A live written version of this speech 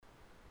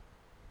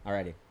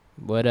Alrighty.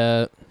 What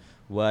up?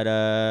 What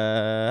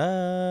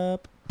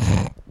up?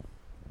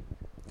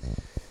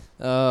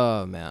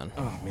 Oh, man.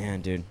 Oh,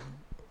 man, dude.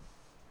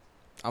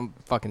 I'm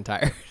fucking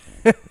tired.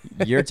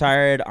 You're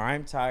tired.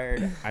 I'm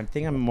tired. I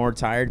think I'm more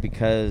tired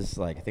because,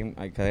 I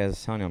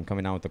was telling you, I'm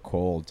coming down with a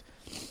cold.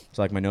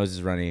 So, my nose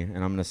is runny, and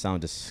I'm going to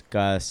sound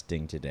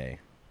disgusting today.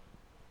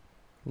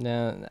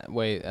 No,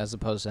 wait, as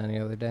opposed to any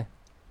other day?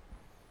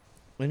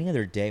 Any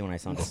other day when I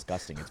sound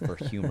disgusting, it's for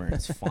humor and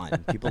it's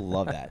fun. People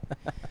love that.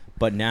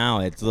 But now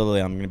it's literally,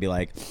 I'm going to be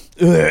like,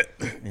 ugh,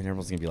 and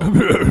everyone's going to be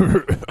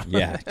like,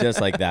 yeah, just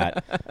like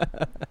that.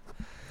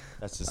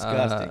 That's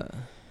disgusting.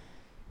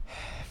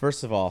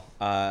 First of all,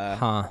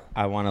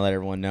 I want to let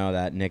everyone know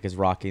that Nick is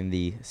rocking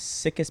the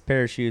sickest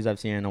pair of shoes I've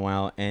seen in a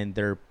while, and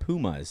they're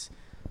Pumas.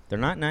 They're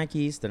not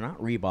Nikes. They're not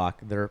Reebok.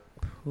 They're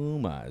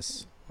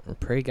Pumas. They're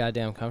pretty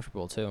goddamn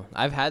comfortable, too.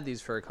 I've had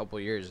these for a couple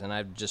years, and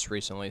I've just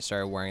recently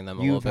started wearing them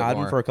a little bit more. You've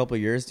had them for a couple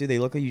of years, dude? They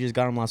look like you just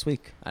got them last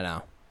week. I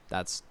know.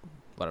 That's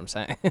what I'm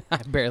saying. I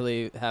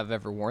barely have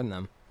ever worn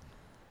them.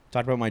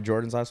 Talked about my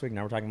Jordans last week.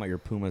 Now we're talking about your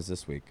Pumas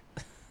this week.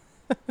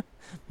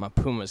 My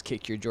Pumas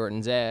kick your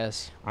Jordan's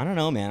ass. I don't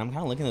know, man. I'm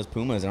kind of looking at those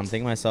Pumas, and I'm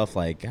thinking to myself,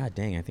 God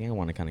dang, I think I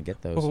want to kind of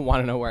get those.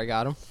 Want to know where I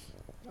got them?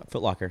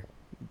 Foot Locker.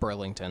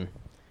 Burlington.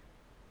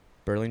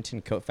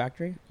 Burlington Coat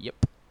Factory?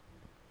 Yep.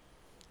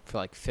 For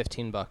like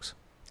 $15.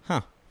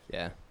 Huh.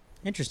 Yeah.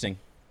 Interesting.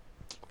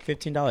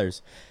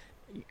 $15.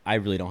 I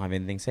really don't have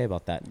anything to say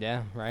about that.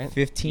 Yeah, right?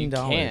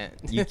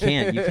 $15. You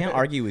can't. You can't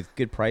argue with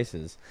good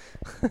prices.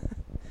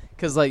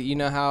 Because, you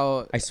know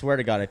how... I swear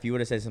to God, if you would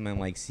have said something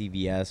like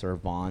CVS or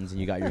Vons and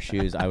you got your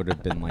shoes, I would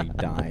have been,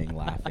 dying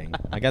laughing.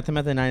 I got them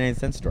at the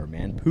 99-cent store,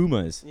 man.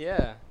 Pumas.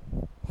 Yeah.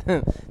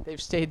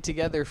 They've stayed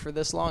together for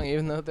this long,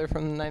 even though they're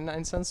from the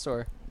 99-cent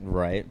store.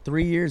 Right.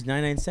 3 years,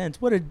 99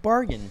 cents. What a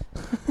bargain.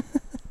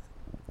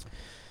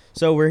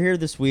 So we're here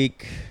this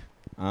week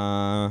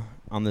on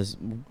this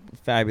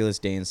fabulous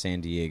day in San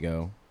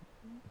Diego.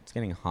 It's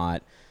getting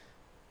hot.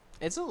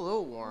 It's a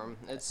little warm.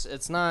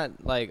 It's not,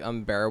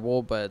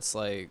 unbearable, but it's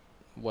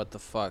what the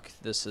fuck?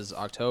 This is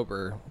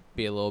October.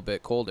 Be a little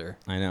bit colder.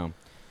 I know.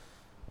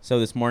 So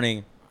this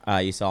morning,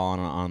 you saw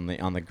on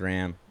the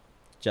gram,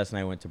 Jess and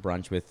I went to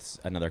brunch with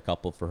another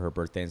couple for her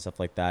birthday and stuff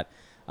like that.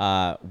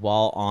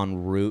 While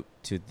en route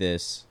to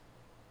this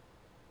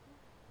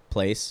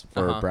place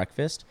for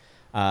breakfast,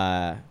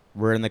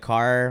 we're in the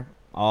car,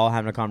 all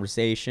having a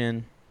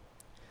conversation.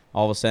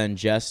 All of a sudden,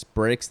 Jess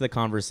breaks the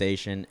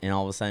conversation, and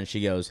all of a sudden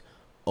she goes,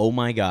 "Oh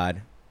my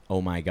God,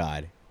 oh my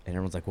God." And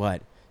everyone's like,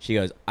 "What?" She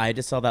goes, "I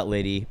just saw that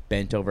lady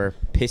bent over,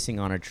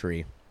 pissing on a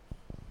tree."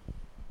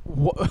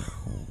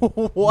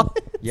 What?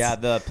 Yeah,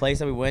 the place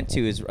that we went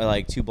to is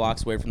 2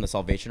 blocks away from the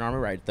Salvation Army,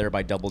 right there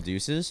by Double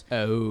Deuces.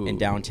 Oh. In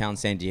downtown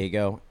San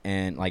Diego,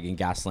 and in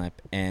Gaslamp.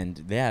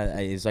 And yeah,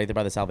 it's right there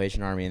by the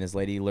Salvation Army, and this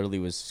lady literally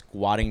was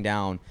squatting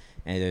down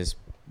and just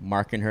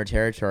marking her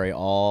territory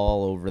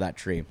all over that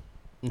tree.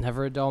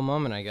 Never a dull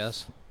moment, I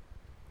guess.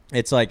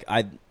 It's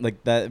that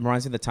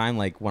reminds me of the time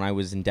when I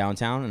was in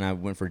downtown and I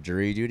went for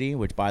jury duty,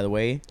 which, by the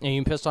way, And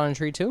you pissed on a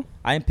tree too?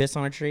 I didn't piss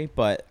on a tree,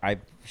 but I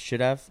should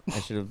have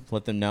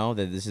let them know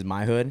that this is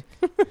my hood.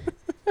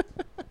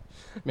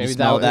 Maybe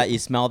you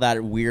smell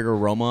that weird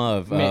aroma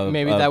of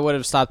maybe that would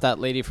have stopped that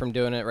lady from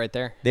doing it right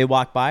there. They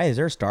walk by. Is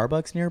there a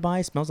Starbucks nearby?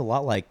 It smells a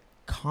lot like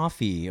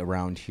coffee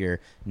around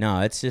here. No,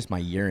 it's just my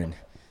urine.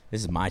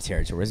 This is my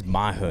territory. This is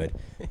my hood.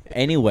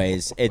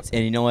 Anyways, and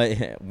you know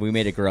what? We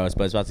made it gross,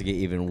 but it's about to get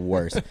even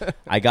worse.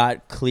 I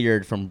got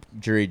cleared from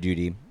jury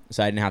duty,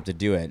 so I didn't have to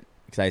do it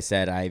because I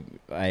said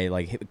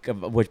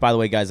which, by the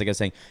way, guys, like I was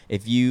saying,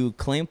 if you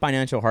claim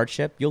financial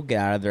hardship, you'll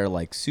get out of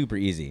there super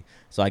easy.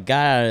 So I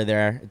got out of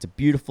there. It's a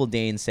beautiful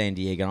day in San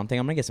Diego. I'm thinking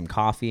I'm gonna get some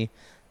coffee.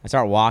 I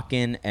start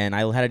walking, and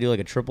I had to do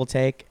a triple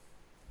take,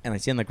 and I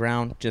see on the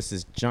ground just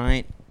this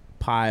giant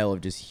pile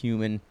of just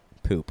human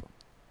poop.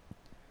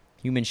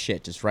 Human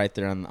shit just right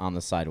there on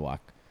the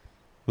sidewalk.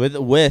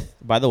 With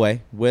by the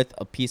way, with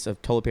a piece of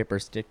toilet paper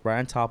stick right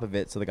on top of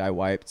it so the guy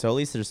wiped. So at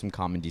least there's some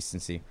common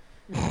decency.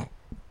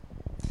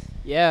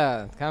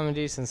 Yeah, common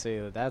decency.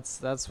 That's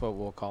what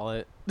we'll call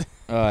it.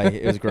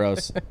 It was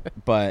gross.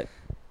 But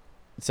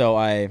so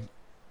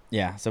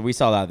we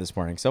saw that this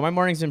morning. So my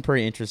morning's been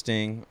pretty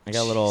interesting. I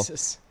got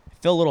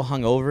feel a little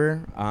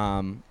hungover,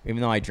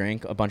 even though I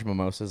drank a bunch of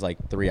mimosas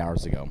 3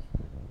 hours ago.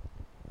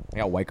 I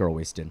got white girl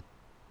wasted.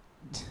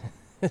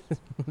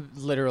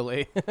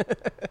 Literally.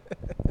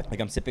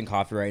 I'm sipping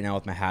coffee right now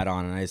with my hat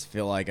on, and I just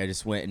feel like I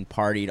just went and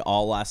partied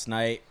all last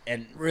night,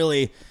 and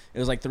really it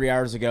was 3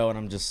 hours ago, and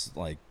I'm just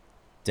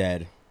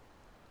dead.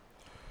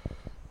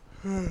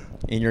 And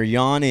you're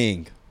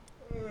yawning.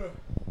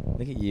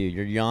 Look at you,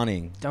 you're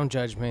yawning. Don't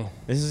judge me.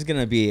 This is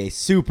gonna be a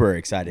super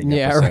exciting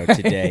episode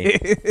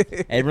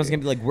today. Everyone's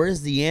gonna be like,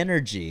 "Where's the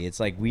energy?" It's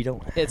we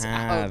don't It's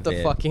have out the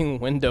it. fucking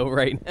window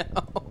right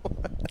now.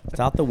 It's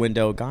out the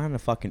window. Got on a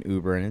fucking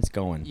Uber, and it's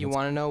going. You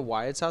want to know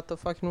why it's out the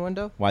fucking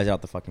window? Why is it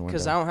out the fucking window?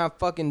 Because I don't have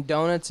fucking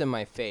donuts in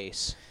my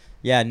face.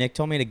 Yeah, Nick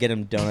told me to get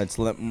him donuts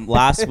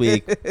last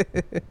week.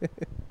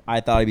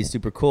 I thought it'd be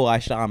super cool. I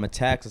shot him a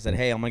text. I said,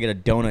 "Hey, I'm gonna get a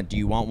donut. Do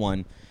you want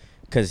one?"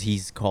 because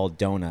he's called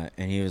Donut,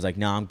 and he was like,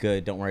 "No, I'm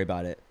good. Don't worry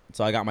about it."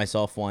 So I got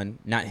myself one,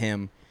 not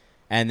him.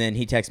 And then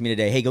he texted me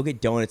today, "Hey, go get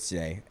donuts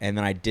today." And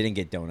then I didn't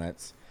get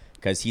donuts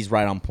because he's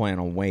right on point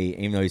on weight,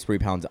 even though he's 3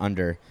 pounds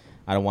under.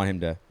 I don't want him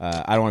to.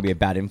 I don't want to be a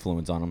bad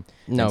influence on him.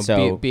 No, And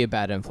so be a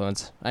bad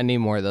influence. I need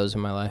more of those in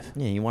my life.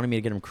 yeah, you wanted me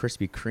to get him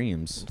Krispy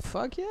Kremes.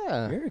 Fuck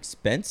yeah. They're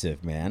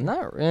expensive, man.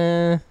 Not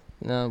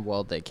no,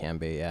 well they can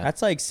be, yeah.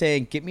 That's like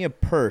saying, "Get me a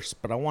purse,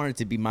 but I want it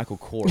to be Michael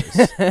Kors."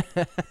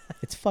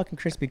 It's fucking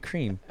Krispy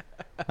Kreme.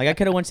 Like I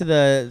could have went to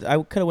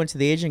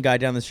the Asian guy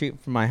down the street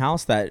from my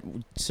house that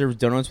serves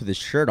donuts with his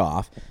shirt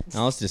off.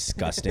 That was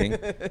disgusting.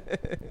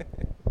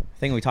 I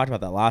think we talked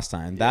about that last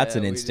time. That's Yeah,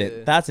 an we instant.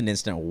 did. That's an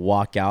instant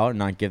walk out and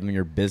not give them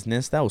your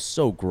business. That was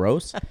so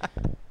gross.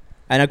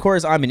 And of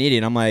course, I'm an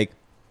idiot. I'm like,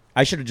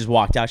 I should have just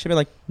walked out. I should be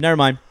like, never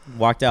mind,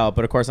 walked out.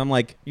 But of course, I'm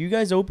like, you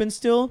guys open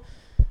still?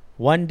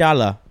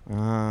 $1.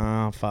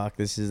 Oh fuck,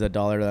 this is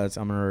 $1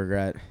 I'm gonna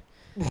regret.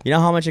 You know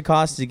how much it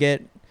costs to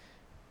get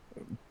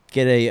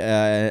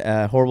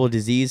a horrible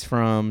disease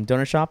from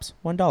donut shops?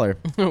 $1.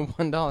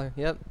 $1,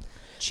 yep.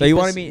 So you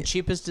wanted me-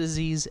 cheapest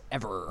disease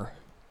ever.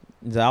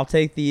 I'll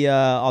take the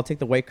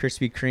white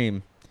Krispy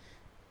Kreme.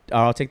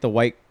 I'll take the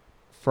white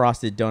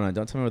frosted donut.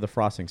 Don't tell me where the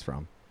frosting's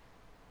from.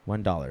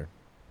 $1.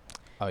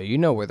 Oh, you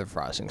know where the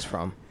frosting's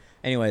from.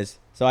 Anyways,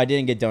 so I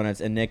didn't get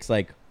donuts, and Nick's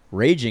like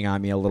raging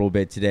on me a little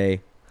bit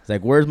today. He's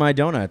like, "Where's my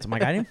donuts?" I'm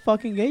like, "I didn't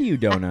fucking get you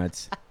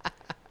donuts."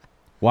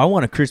 Well, I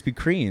want a Krispy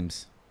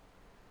Kremes.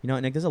 You know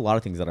what, Nick? There's a lot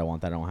of things that I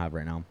want that I don't have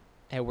right now.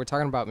 Hey, we're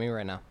talking about me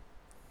right now.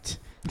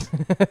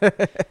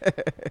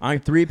 I'm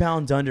 3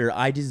 pounds under.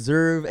 I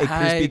deserve a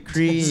Krispy I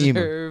Kreme.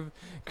 deserve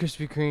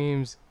Krispy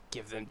Kremes.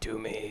 Give them to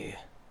me.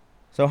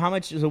 So how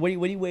much? So what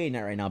are you weighing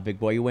at right now, big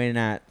boy? You weighing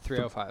at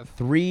 305.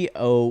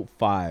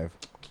 305.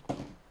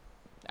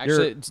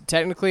 Actually,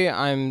 technically,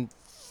 I'm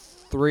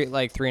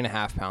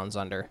 3.5 pounds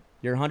under.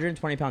 You're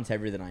 120 pounds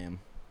heavier than I am.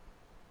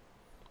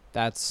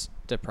 That's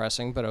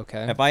depressing, but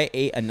okay. If I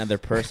ate another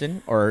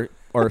person or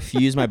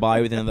fused my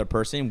body with another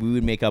person, we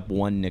would make up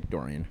one Nick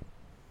Dorian.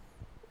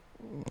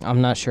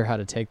 I'm not sure how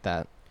to take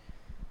that.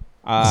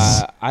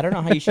 I don't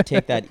know how you should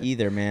take that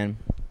either, man.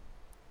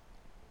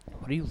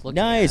 What are you looking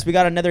Nice. at? We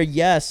got another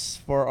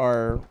yes for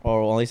our,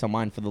 or at least on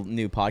mine, for the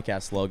new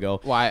podcast logo.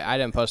 Well, I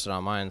didn't post it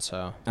on mine,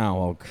 so Oh,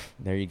 well,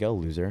 there you go,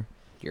 loser.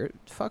 you're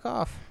fuck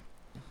off.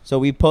 So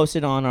we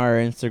posted on our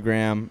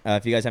Instagram.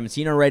 If you guys haven't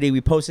seen already,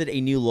 we posted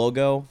a new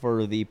logo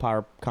for the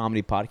Power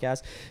Comedy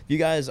Podcast. If you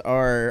guys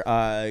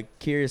are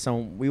curious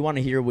on, we want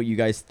to hear what you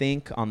guys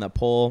think on the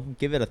poll.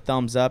 Give it a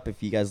thumbs up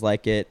if you guys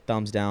like it.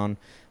 Thumbs down,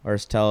 or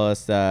just tell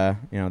us, that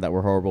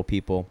we're horrible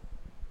people.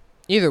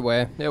 Either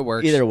way, it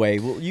works. Either way,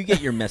 well, you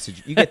get your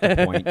message. You get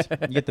the point.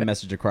 You get the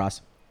message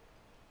across.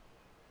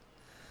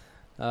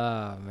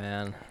 Oh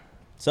man.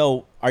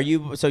 So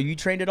you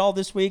trained it all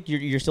this week?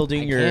 You're still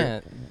doing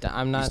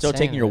I'm not. you're still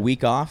taking saying your it.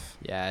 week off?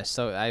 Yeah,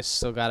 I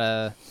still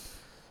gotta.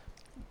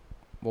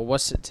 Well,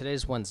 what's it?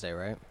 Today's Wednesday,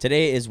 right?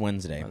 Today is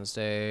Wednesday.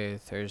 Wednesday,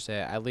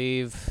 Thursday. I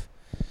leave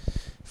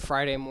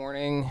Friday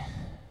morning.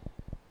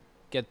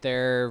 Get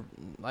there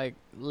like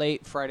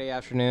late Friday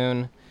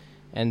afternoon,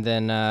 and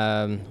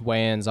then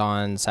weigh-ins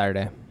on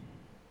Saturday.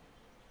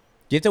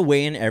 Do you have to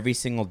weigh in every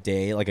single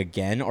day, like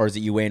again, or is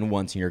it you weigh in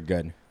once and you're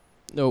good?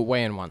 No,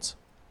 weigh-in once.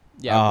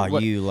 Yeah. Oh,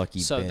 you lucky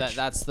So bitch.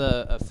 that's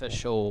the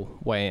official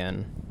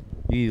weigh-in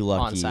You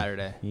lucky. on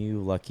Saturday. You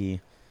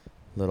lucky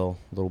little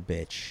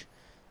bitch.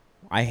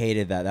 I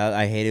hated that.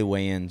 I hated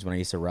weigh-ins when I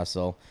used to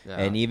wrestle. Yeah.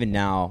 And even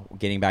now,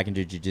 getting back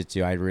into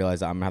jiu-jitsu, I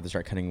realize I'm going to have to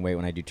start cutting weight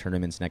when I do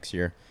tournaments next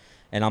year.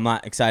 And I'm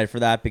not excited for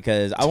that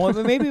because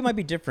maybe it might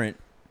be different.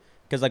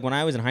 Because like when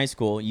I was in high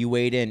school, you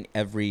weighed in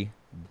every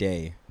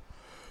day.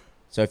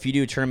 So if you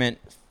do a tournament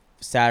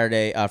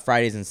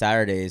Fridays and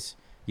Saturdays,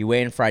 you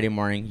weigh in Friday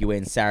morning, you weigh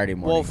in Saturday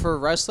morning. Well, for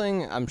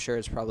wrestling, I'm sure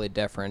it's probably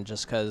different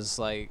just because,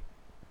 like,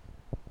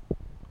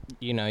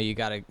 you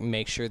got to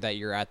make sure that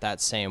you're at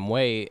that same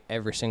weight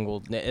every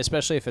single day,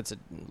 especially if it's a,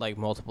 like,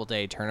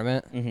 multiple-day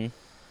tournament. Mm-hmm.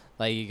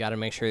 Like, you got to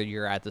make sure that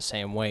you're at the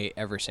same weight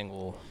every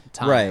single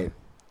time. Right.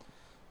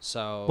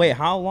 So Wait,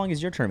 how long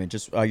is your tournament?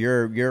 Just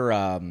your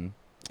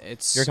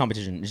it's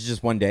competition? It's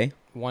just one day?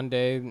 one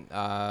day.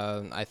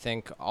 I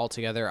think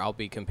altogether I'll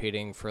be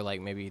competing for, like,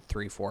 maybe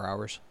 3-4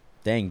 hours.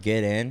 Dang,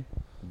 get in,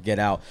 get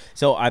out.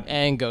 So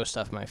And go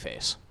stuff my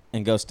face.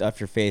 and go stuff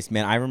your face,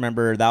 man. I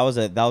remember that was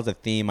a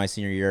theme my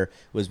senior year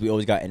was we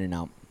always got in and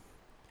out.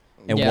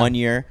 And Yeah. one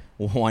year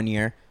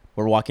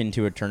we're walking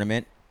into a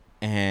tournament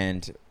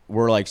and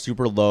we're like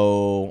super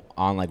low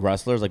on like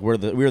wrestlers. Like we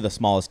were the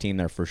smallest team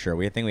there for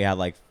sure. I think we had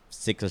like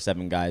 6 or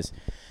 7 guys.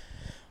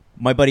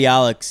 My buddy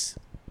Alex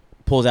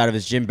pulls out of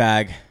his gym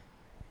bag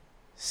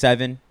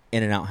 7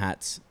 In-N-Out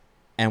hats,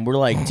 and we're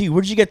like, dude,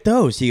 where'd you get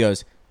those? He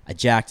goes, I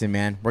jacked him,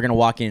 man. We're gonna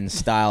walk in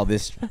style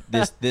this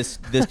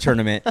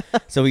tournament.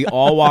 So we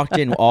all walked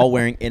in, all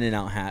wearing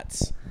In-N-Out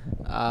hats,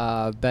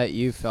 Bet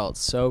you felt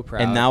so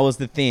proud. and that was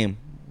the theme.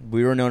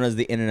 We were known as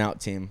the In-N-Out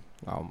team.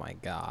 Oh my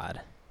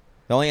God.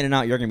 The only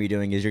In-N-Out you're gonna be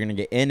doing is you're gonna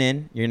get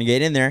in, you're gonna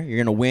get in there, you're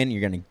gonna win,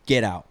 you're gonna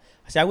get out.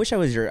 I say, I wish I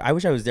was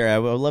there. I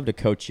would love to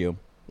coach you.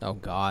 Oh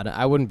God,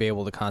 I wouldn't be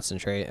able to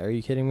concentrate. Are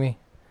you kidding me?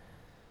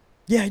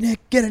 Yeah,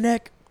 Nick, get it,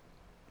 Nick.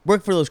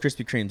 Work for those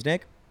Krispy Kremes,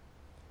 Nick.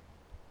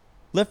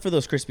 Lift for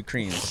those Krispy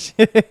Kremes.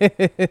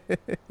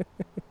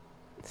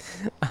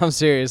 I'm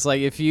serious.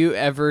 Like, if you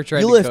ever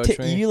try to coach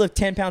me, you lift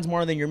 10 pounds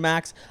more than your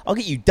max. I'll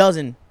get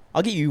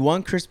you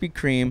one Krispy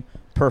Kreme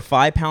per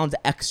 5 pounds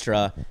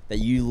extra that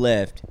you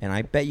lift, and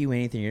I bet you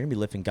anything you're gonna be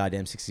lifting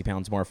goddamn 60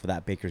 pounds more for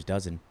that baker's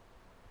dozen.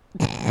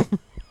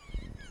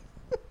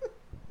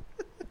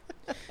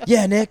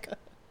 Yeah, Nick.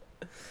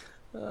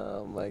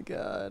 oh my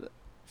God.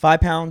 5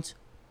 pounds,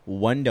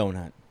 1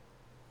 donut.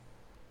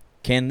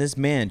 Can this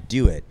man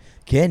do it?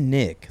 Can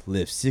Nick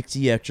lift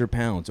 60 extra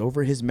pounds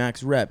over his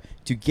max rep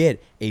to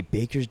get a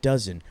baker's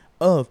dozen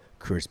of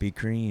Krispy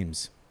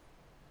Kremes?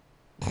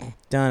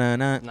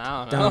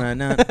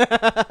 No.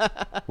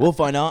 We'll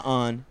find out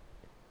on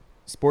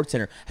Sports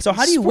Center. So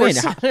how do you win?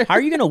 How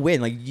are you gonna win?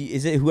 Like,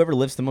 is it whoever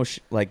lifts the most?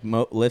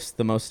 Lifts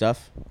the most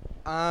stuff?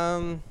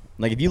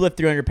 Like, if you lift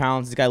 300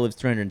 pounds, this guy lifts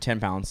 310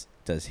 pounds.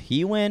 Does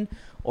he win,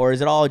 or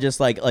is it all just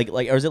like,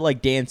 or is it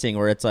like dancing,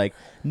 where it's like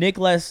Nick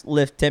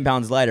lift 10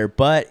 pounds lighter,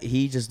 but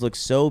he just looks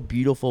so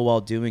beautiful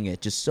while doing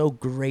it, just so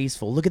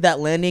graceful. Look at that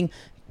landing,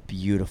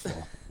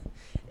 beautiful.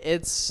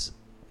 It's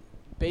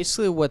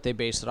basically what they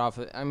base it off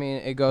of. I mean,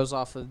 it goes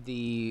off of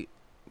the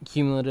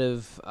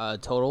cumulative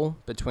total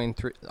between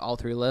all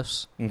three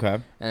lifts. Okay.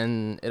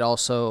 And it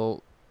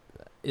also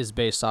is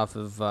based off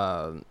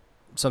of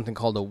something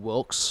called a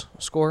Wilks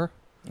score.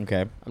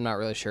 Okay. I'm not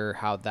really sure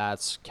how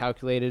that's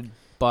calculated,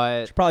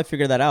 but should probably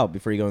figure that out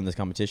before you go in this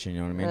competition. You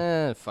know what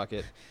I mean? Fuck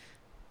it.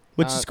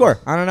 What's the score?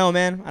 I don't know,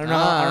 man. I don't know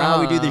how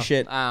we do this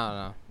shit.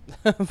 I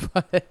don't know.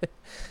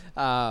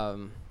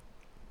 But,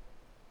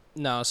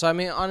 no. So I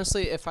mean,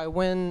 honestly, if I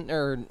win,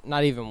 or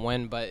not even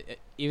win, but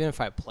even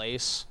if I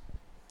place,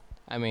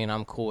 I mean,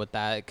 I'm cool with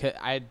that.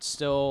 I'd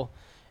still.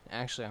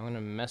 Actually, I'm gonna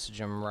message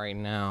him right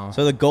now.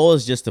 So the goal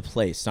is just to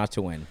place, not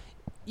to win.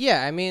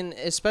 Yeah, I mean,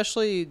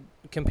 especially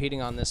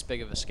competing on this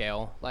big of a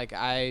scale, like,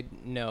 I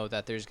know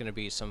that there's gonna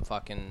be some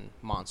fucking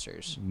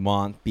monsters,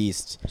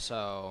 beasts.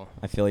 So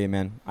I feel you,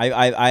 man.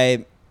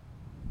 I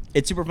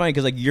it's super funny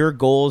because, like, your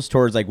goals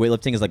towards, like,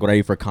 weightlifting is like what I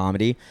do for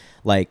comedy.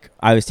 Like,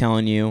 I was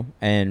telling you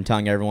and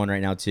telling everyone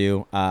right now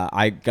too.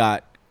 I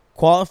got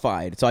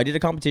qualified, so I did a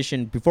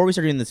competition before we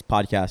started doing this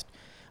podcast.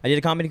 I did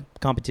a comedy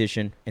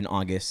competition in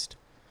August.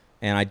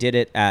 And I did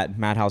it at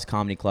Madhouse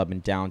Comedy Club in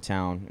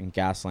downtown in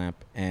Gaslamp,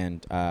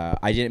 and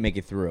I didn't make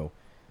it through.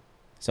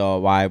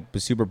 So I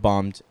was super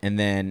bummed. And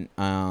then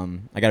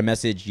I got a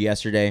message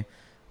yesterday.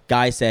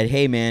 Guy said,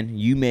 "Hey, man,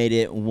 you made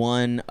it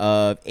one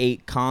of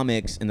 8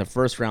 comics in the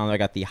first round. I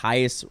got the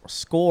highest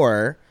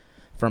score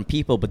from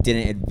people, but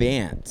didn't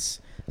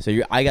advance. So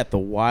I got the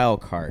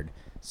wild card.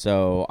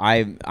 So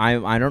I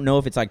don't know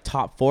if it's like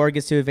top 4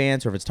 gets to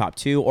advance, or if it's top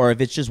 2, or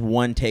if it's just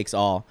one takes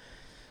all.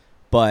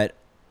 But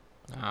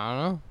I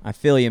don't know. I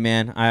feel you,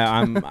 man.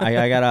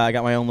 I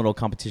got my own little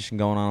competition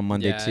going on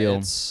Monday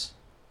too.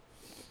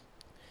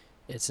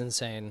 It's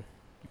insane.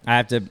 I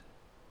have to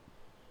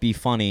be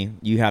funny.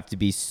 You have to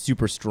be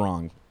super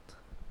strong.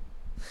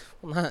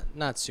 Well,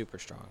 not super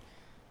strong.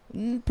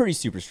 Pretty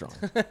super strong.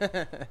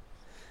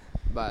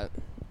 But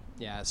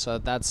yeah, so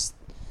that's.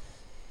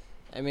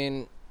 I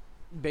mean,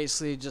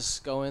 basically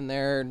just go in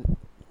there,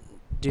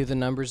 do the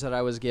numbers that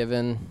I was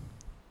given,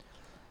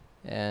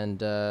 and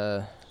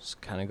just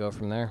kind of go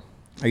from there.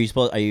 Are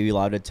you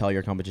allowed to tell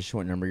your competition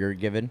what number you're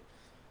given?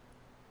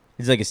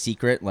 It's like a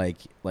secret, like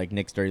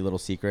Nick's dirty little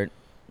secret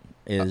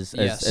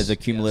is a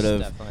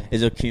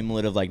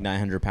cumulative like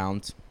 900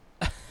 pounds.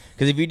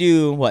 Because if you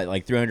do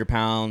like 300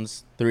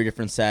 pounds, 3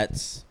 different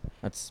sets,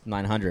 that's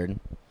 900, and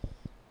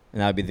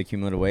that would be the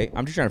cumulative weight.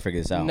 I'm just trying to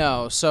figure this out.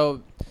 No,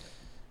 so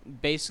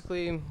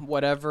basically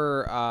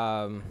whatever.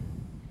 I'm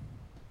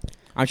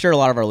sure a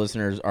lot of our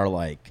listeners are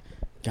like,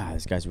 God,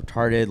 this guy's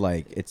retarded.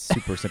 Like, it's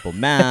super simple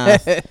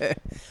math. But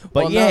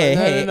well,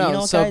 no. You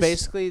know, so guys,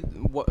 basically,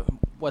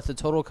 what the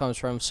total comes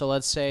from. So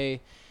let's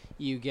say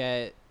you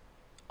get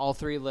all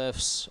 3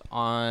 lifts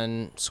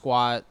on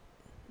squat,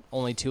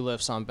 only 2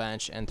 lifts on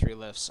bench, and 3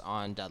 lifts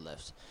on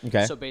deadlift.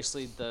 Okay. So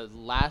basically, the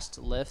last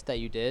lift that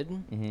you did.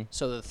 Mm-hmm.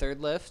 So the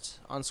 3rd lift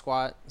on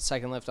squat,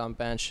 2nd lift on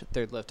bench,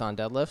 3rd lift on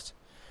deadlift.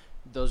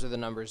 Those are the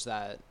numbers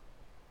that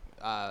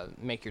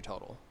make your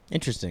total.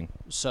 Interesting.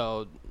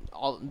 So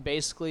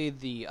basically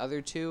the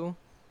other 2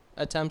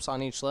 attempts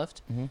on each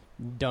lift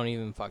don't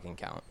even fucking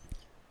count.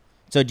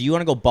 So do you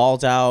want to go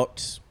balls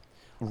out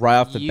right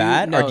off the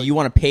bat, or do you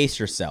want to pace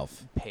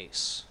yourself?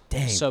 Pace.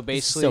 Dang, so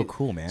basically, this is so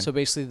cool, man. So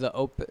basically,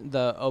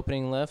 the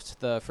opening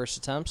lift, the first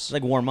attempts, it's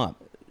like warm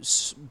up.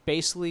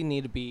 Basically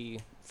need to be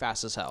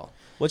fast as hell.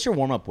 What's your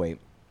warm up weight?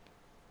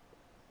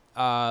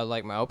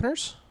 Like my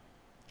openers.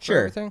 Sure.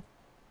 Everything.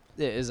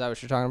 Is that what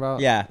you're talking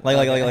about? Yeah,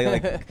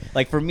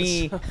 like for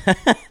me,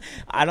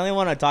 I don't even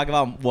want to talk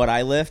about what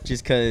I lift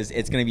just because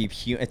it's gonna be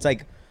it's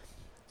like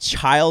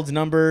child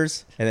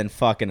numbers and then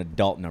fucking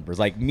adult numbers.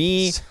 Like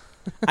me,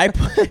 I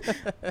put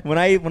when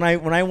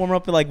I warm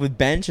up with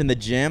bench in the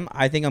gym,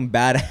 I think I'm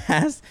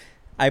badass.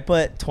 I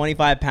put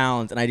 25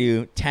 pounds and I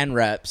do 10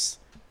 reps,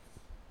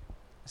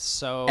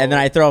 So And then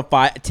I throw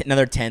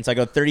another 10, so I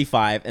go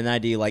 35, and then I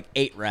do like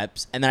 8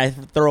 reps, and then I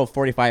throw a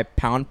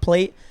 45-pound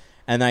plate,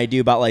 and then I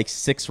do about like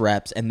 6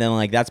 reps, and then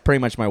like that's pretty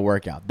much my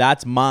workout.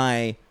 That's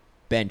my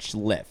bench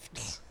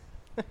lift.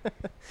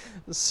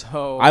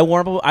 So I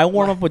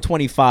warm up with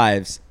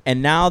 25s,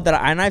 and now that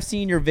I've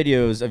seen your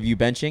videos of you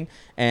benching,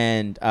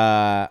 and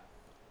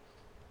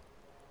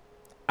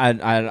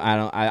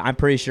I'm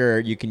pretty sure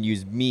you can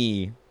use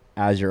me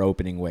as your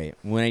opening weight,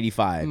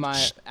 185.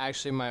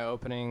 My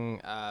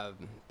opening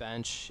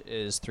bench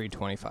is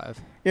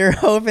 325. Your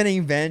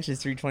opening bench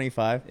is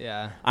 325.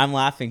 Yeah. I'm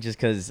laughing just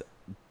because,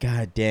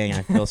 god dang,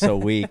 I feel so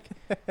weak.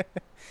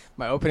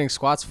 My opening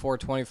squat's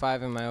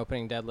 425 and my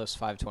opening deadlift's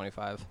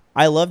 525.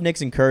 I love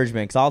Nick's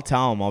encouragement because I'll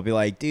tell him, I'll be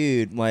like,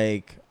 dude,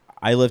 like,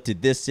 I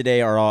lifted this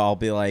today, or I'll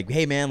be like,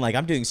 hey, man, like,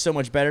 I'm doing so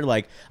much better.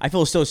 Like, I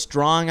feel so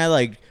strong. I,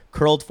 like,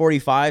 curled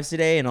 45s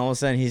today, and all of a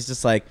sudden he's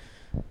just like,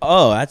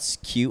 oh, that's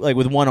cute. Like,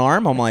 with one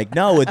arm? I'm like,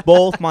 no, with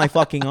both my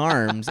fucking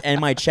arms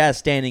and my chest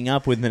standing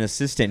up with an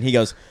assistant. He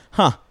goes,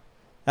 huh,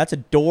 that's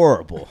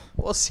adorable.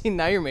 Well, see,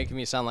 now you're making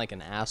me sound like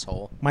an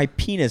asshole. My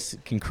penis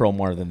can curl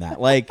more than that.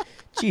 Like,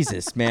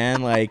 Jesus,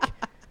 man. Like,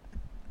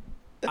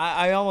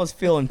 I almost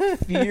feel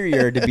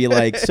inferior to be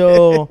like,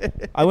 so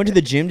I went to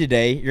the gym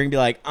today. You're going to be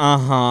like,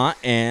 uh-huh,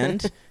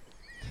 and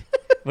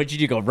what'd you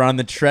do, go run on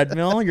the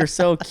treadmill? You're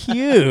so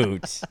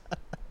cute.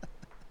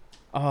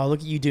 Oh, look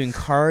at you doing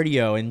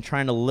cardio and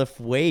trying to lift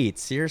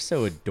weights. You're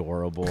so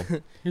adorable.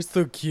 You're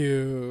so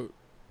cute.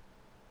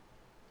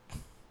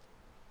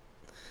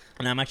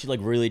 And I'm actually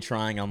like really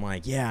trying. I'm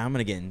like, yeah, I'm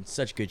gonna get in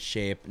such good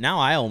shape. Now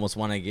I almost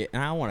want to get.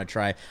 And I want to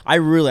try. I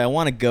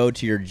want to go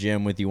to your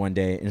gym with you one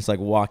day and just like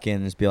walk in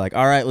and just be like,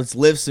 all right, let's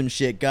lift some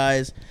shit,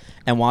 guys,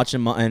 and watch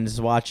them and just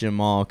watch them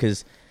all.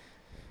 Because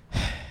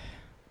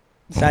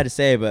sad to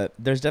say, but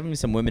there's definitely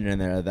some women in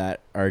there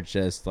that are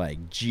just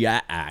like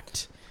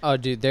jacked. Oh,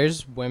 dude,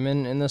 there's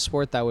women in the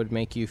sport that would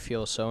make you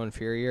feel so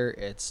inferior.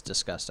 It's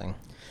disgusting.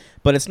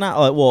 But it's not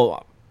like,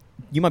 well,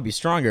 you might be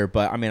stronger,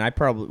 but I mean, I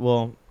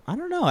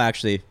don't know,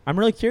 actually. I'm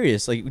really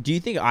curious. Like, do you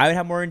think I would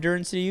have more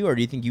endurance than you, or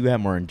do you think you have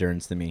more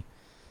endurance than me?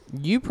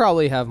 You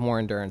probably have more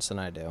endurance than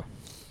I do.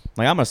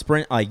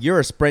 Like, you're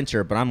a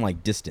sprinter, but I'm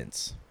like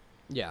distance.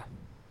 Yeah.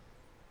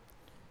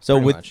 So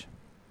pretty with much.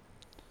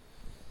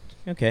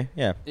 Okay,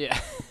 yeah. Yeah.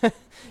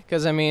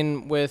 Because I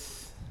mean,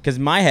 because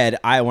in my head,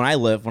 when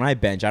I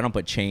bench, I don't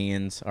put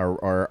chains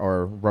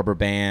or rubber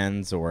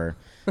bands or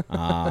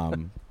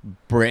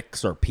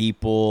bricks or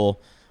people.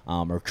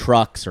 Or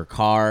trucks or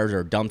cars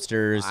or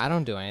dumpsters. I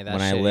don't do any of that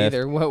when shit I lift.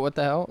 either. What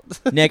the hell?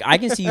 Nick, I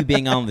can see you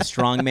being on the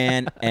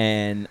strongman,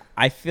 and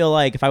I feel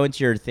like if I went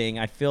to your thing,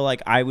 I feel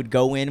like I would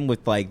go in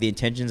with like the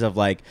intentions of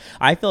like,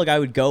 I feel like I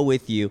would go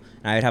with you,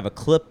 and I'd have a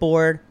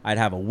clipboard, I'd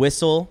have a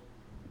whistle,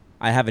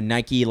 I'd have a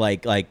Nike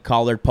like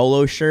collared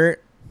polo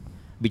shirt,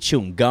 be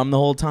chewing gum the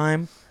whole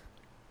time,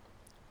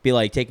 be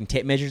like taking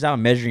tape measures out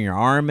and measuring your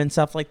arm and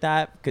stuff like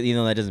that, because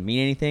that doesn't mean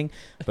anything,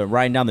 but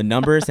writing down the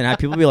numbers and have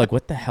people be like,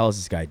 what the hell is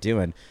this guy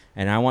doing?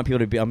 And I want people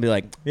to be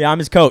like, yeah, I'm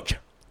his coach.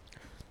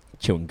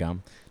 Chewing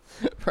gum.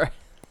 Right.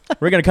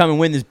 We're going to come and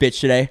win this bitch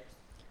today.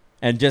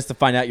 And just to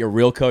find out your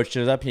real coach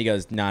shows up, he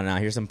goes, no,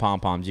 here's some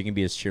pom-poms. You can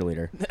be his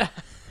cheerleader.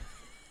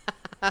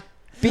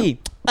 Be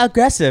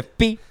aggressive.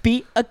 Be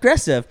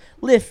aggressive.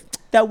 Lift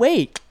that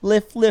weight.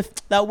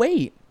 Lift that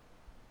weight.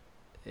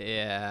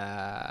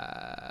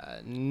 Yeah.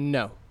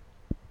 No.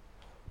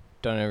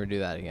 Don't ever do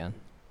that again.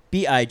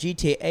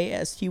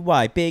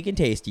 BIGTASTY. Big and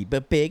tasty,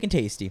 but big and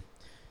tasty.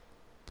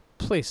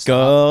 Please stop.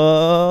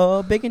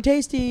 Go big and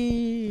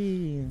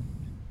tasty.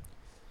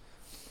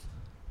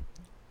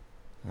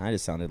 I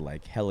just sounded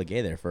like hella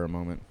gay there for a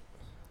moment.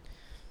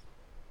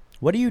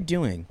 What are you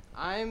doing?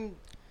 I'm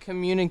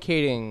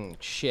communicating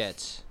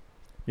shit.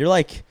 You're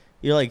like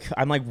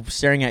I'm like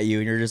staring at you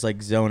and you're just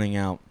like zoning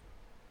out.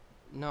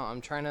 No,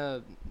 I'm trying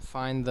to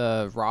find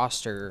the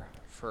roster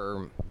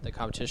for the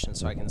competition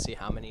so I can see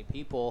how many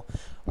people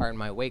are in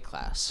my weight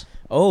class.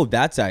 Oh,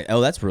 that's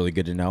really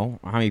good to know.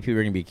 How many people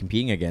are going to be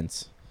competing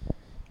against?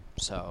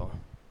 So,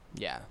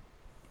 yeah.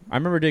 I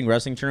remember doing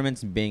wrestling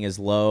tournaments and being as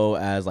low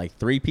as like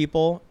 3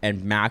 people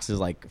and max is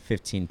like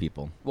 15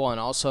 people. Well, and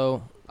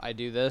also I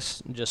do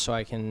this just so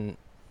I can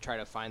try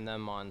to find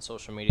them on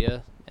social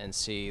media and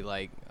see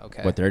like,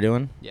 okay. What they're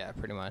doing? Yeah,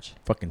 pretty much.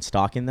 Fucking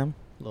stalking them?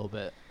 A little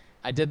bit.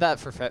 I did that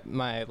for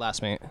my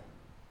last meet.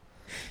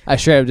 I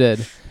straight up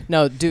did.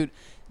 No, dude,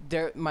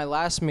 my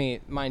last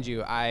meet, mind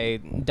you, I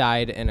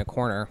died in a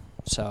corner.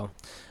 So,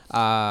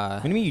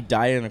 what do you mean you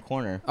died in a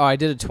corner? Oh, I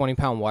did a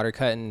 20-pound water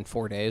cut in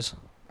 4 days.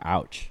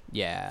 Ouch.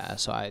 Yeah,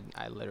 so I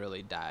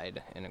literally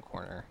died in a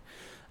corner.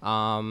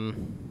 But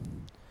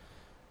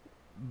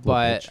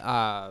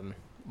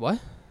what?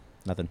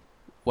 Nothing.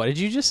 What did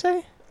you just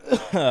say?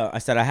 I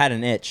said I had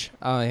an itch.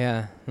 Oh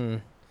yeah.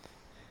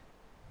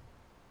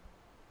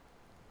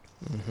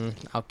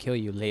 I'll kill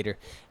you later.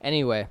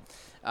 Anyway.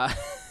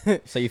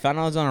 So you found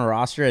out I was on a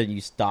roster and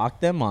you stalked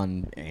them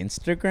on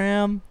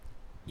Instagram?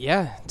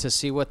 Yeah, to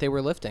see what they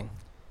were lifting.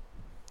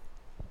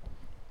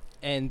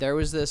 And there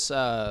was this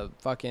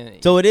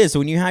fucking So it is. So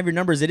when you have your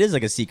numbers, it is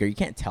like a secret. You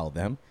can't tell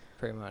them.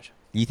 pretty much.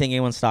 You think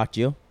anyone stalked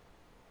you?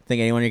 Think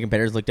anyone of your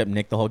competitors looked up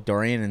Nick the Hulk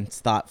Dorian and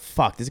thought,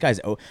 fuck, this guy's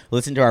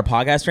listen to our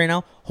podcast right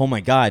now? Oh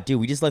my God, dude,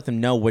 we just let them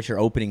know what your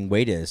opening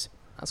weight is.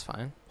 That's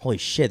fine. Holy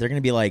shit, they're going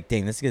to be like,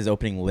 dang, this guy's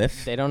opening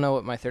lift? They don't know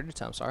what my 30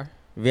 attempts are.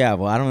 Yeah,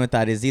 well, I don't know what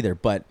that is either,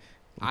 but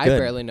I good.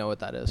 barely know what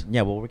that is.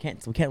 Yeah, well, we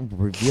can't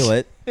reveal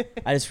it.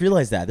 I just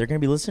realized that. They're going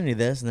to be listening to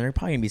this, and they're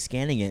probably going to be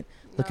scanning it,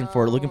 looking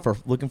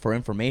for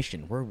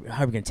information. How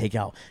are we going to take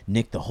out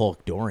Nick the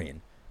Hulk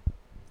Dorian?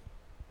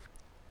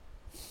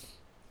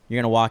 You're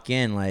going to walk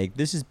in like,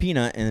 this is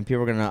Peanut, and then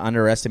people are going to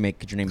underestimate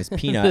because your name is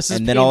Peanut. This is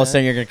and then all of a Peanut.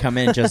 sudden you're going to come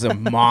in just a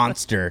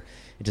monster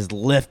and just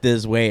lift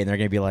this weight, and they're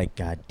going to be like,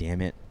 God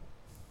damn it.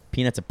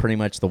 Peanut's pretty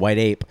much the white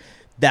ape.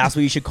 That's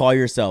what you should call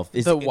yourself.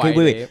 The white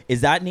ape. Is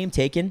that name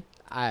taken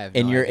I have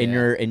in no your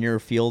idea. in your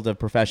field of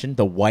profession?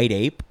 The white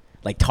ape?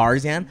 Like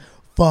Tarzan?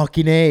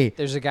 Fucking A.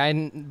 There's a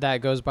guy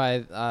that goes by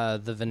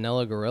the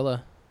Vanilla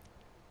Gorilla.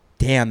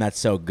 Damn, that's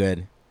so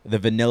good. The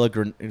vanilla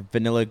gorilla.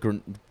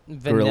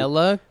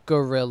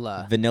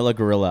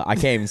 I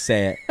can't even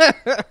say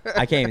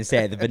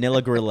it. The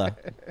vanilla gorilla.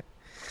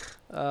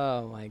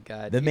 Oh my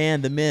God. The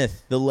man, the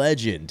myth, the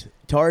legend.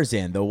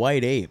 Tarzan, the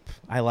white ape.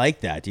 I like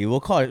that, dude.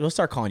 We'll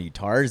start calling you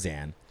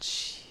Tarzan.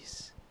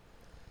 Jeez.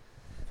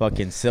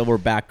 Fucking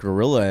silverback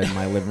gorilla in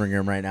my living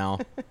room right now.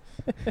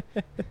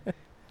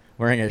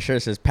 Wearing a shirt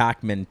that says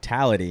Pack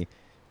Mentality.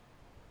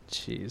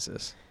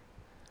 Jesus.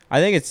 I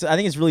think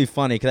it's really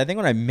funny because I think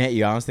when I met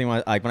you, I was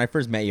thinking like when I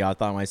first met you, I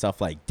thought to myself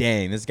like,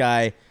 dang, this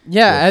guy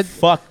Yeah. will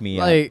fuck me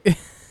up. Like.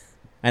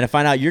 And to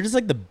find out you're just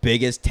like the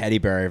biggest teddy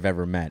bear I've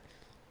ever met.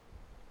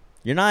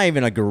 You're not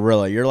even a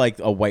gorilla. You're like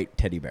a white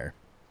teddy bear.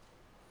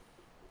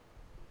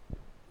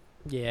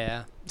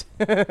 Yeah.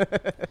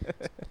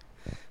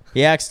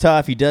 He acts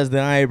tough. He does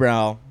the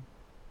eyebrow,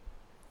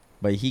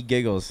 but he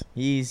giggles.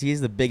 He's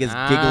the biggest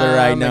giggler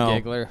I know. I'm a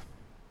giggler.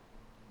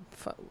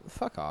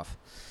 Fuck off.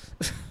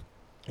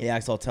 He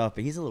acts all tough,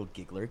 but he's a little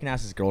giggler. You can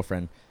ask his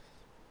girlfriend.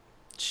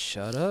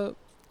 Shut up.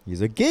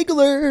 He's a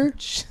giggler.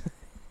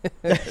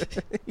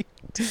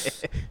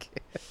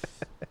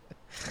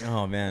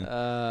 Oh man.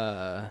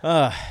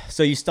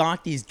 So you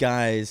stalk these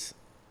guys.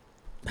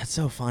 That's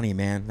so funny,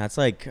 man. That's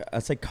like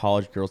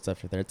college girl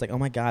stuff right there. It's like, oh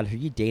my God, who are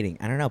you dating?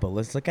 I don't know, but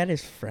let's look at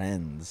his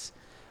friends.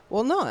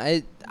 Well, no,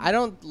 I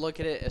don't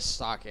look at it as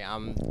stalking.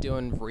 I'm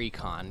doing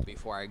recon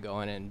before I go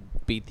in and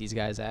beat these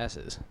guys'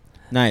 asses.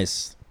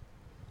 Nice.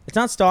 It's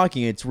not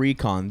stalking, it's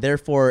recon.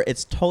 Therefore,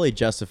 it's totally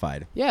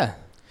justified. Yeah.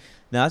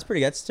 No, that's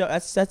pretty good.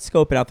 That's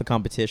scoping out the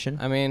competition.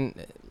 I mean,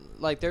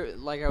 like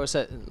I was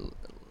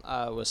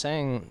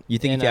saying. You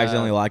think if you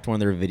accidentally liked one of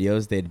their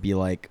videos, they'd be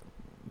like,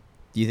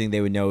 do you think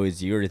they would know it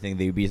was you, or do you think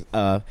they would be,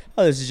 oh,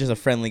 this is just a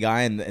friendly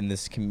guy in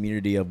this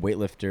community of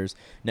weightlifters,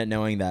 not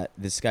knowing that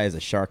this guy is a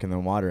shark in the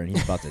water and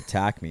he's about to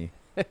attack me?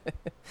 I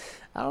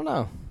don't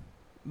know.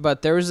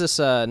 But there was this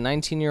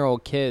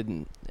 19-year-old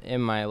kid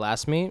in my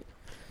last meet.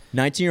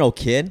 19-year-old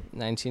kid?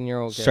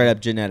 19-year-old kid. Straight up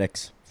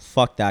genetics.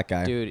 Fuck that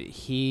guy. Dude,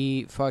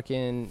 he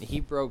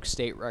broke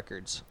state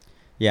records.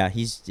 Yeah,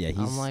 he's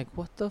I'm like,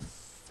 what the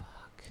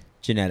fuck?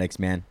 genetics,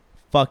 man.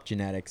 Fuck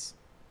genetics.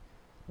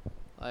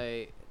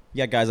 Like, You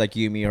got guys like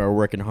you and me who are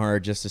working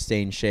hard just to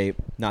stay in shape,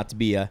 not to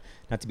be a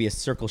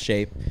circle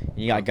shape. And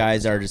you got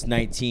guys that are just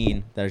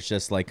 19 that are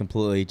just like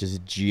completely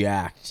just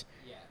jacked.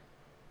 yeah.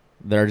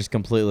 They're just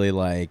completely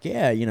like,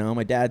 yeah, you know,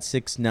 my dad's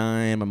 6'9",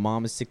 my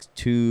mom is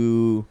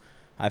 6'2".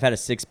 I've had a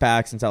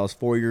six-pack since I was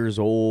 4 years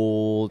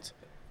old.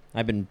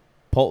 I've been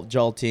pult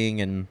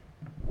jolting and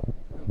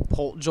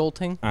Pult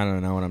jolting? I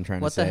don't know what I'm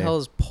trying What to say. the hell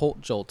is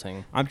pult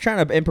jolting? I'm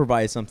trying to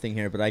improvise something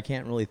here, but I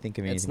can't really think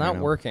of anything. It's not right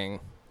now. working.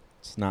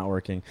 It's not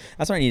working.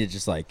 That's why I need to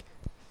just like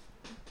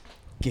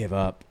give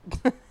up.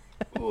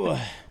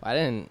 I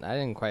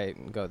didn't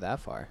quite go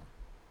that far.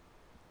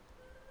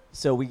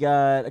 So we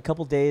got a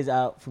couple days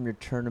out from your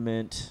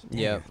tournament.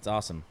 Yep. It's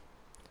awesome.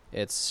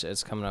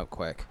 It's coming up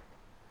quick.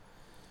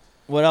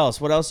 What else?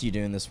 What else are you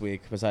doing this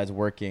week besides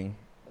working?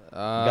 You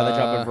got the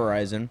job at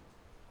Verizon.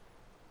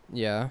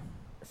 Yeah.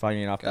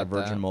 Finding off that Got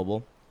Virgin that.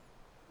 Mobile.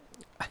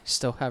 I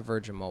still have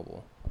Virgin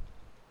Mobile.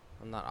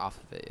 I'm not off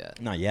of it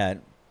yet, Not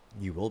yet.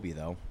 You will be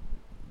though.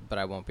 but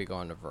I won't be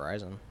going to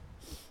Verizon.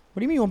 What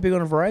do you mean you won't be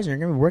going to Verizon? You're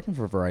gonna be working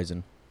for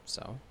Verizon.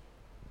 So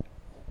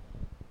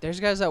there's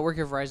guys that work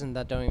at Verizon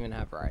that don't even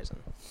have Verizon.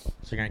 So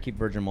you're gonna keep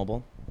Virgin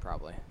Mobile?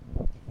 Probably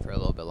for a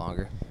little bit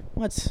longer.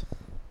 What?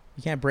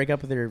 You can't break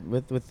up with your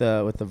with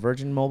the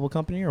Virgin Mobile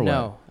company or what?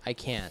 No, I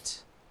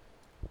can't,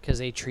 because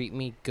they treat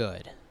me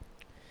good.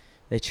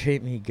 They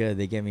treat me good.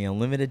 They give me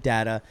unlimited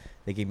data.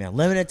 They give me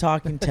unlimited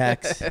talking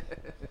text. And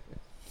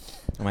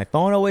my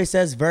phone always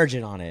says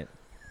Virgin on it.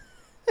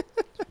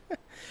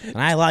 And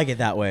I like it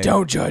that way.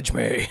 Don't judge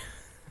me.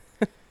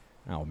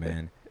 Oh,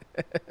 man.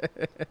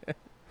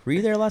 Were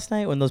you there last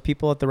night when those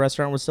people at the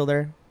restaurant were still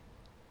there?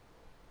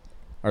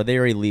 Or they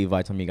already leave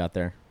by the time you got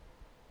there?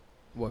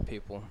 What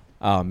people?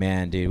 Oh,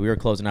 man, dude. We were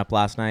closing up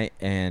last night,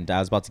 and I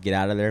was about to get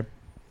out of there.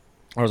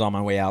 I was on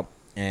my way out.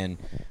 And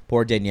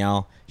poor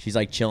Danielle, she's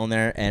like chilling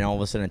there, and all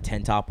of a sudden a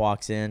tent top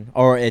walks in,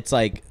 or it's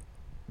like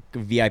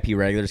VIP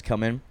regulars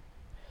come in,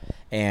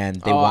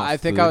 and they want I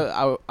think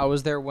food. I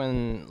was there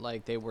when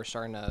like they were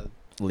starting to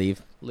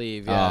Leave.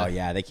 Yeah. Oh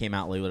yeah, they came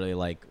out literally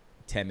like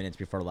 10 minutes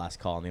before the last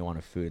call, and they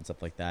wanted food and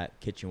stuff like that.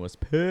 Kitchen was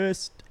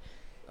pissed.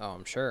 Oh,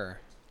 I'm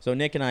sure. So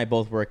Nick and I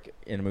both work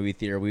in a movie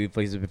theater. We've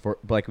before,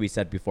 like we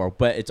said before,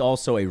 but it's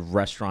also a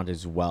restaurant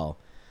as well.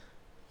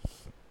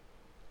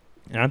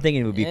 And I'm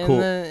thinking it would be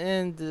cool.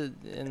 And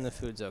the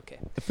food's okay.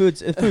 The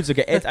food's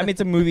okay.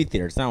 It's a movie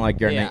theater. It's not like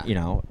you're,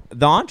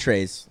 the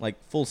entrees, like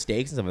full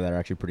steaks and stuff like that, are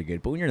actually pretty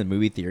good. But when you're in the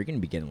movie theater, you're gonna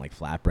be getting like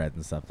flatbreads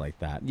and stuff like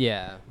that.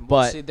 Yeah,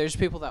 but see, there's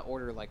people that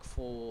order like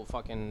full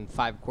fucking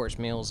 5-course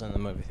meals in the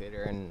movie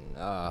theater, and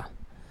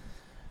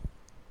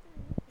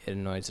it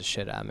annoys the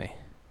shit out of me.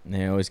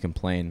 They always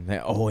complain.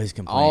 Always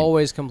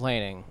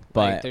complaining.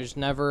 But like, there's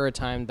never a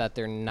time that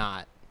they're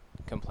not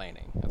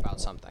complaining about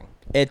something.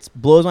 It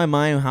blows my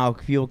mind how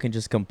people can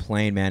just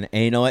complain, man.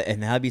 And you know what?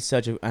 And that'd be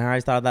I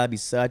always thought that'd be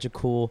such a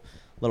cool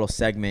little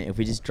segment if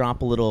we just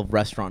drop a little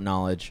restaurant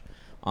knowledge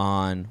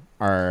on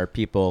our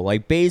people.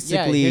 Like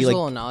basically, here's like, a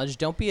little knowledge.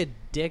 Don't be a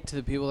dick to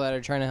the people that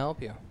are trying to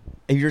help you.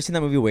 Have you ever seen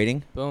that movie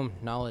Waiting? Boom,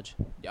 knowledge.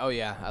 Oh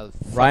yeah, I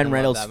Ryan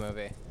Reynolds' love that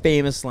movie.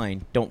 Famous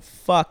line: "Don't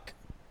fuck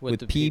with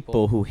the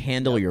people who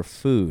handle your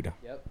food."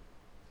 Yep.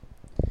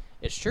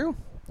 It's true.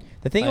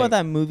 The thing about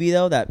that movie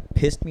though that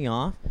pissed me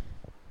off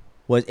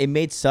was it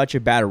made such a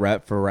bad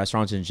rep for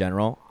restaurants in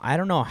general. I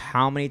don't know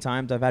how many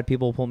times I've had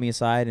people pull me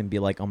aside and be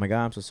like, "Oh my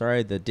God, I'm so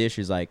sorry. The dish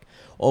is like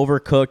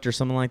overcooked or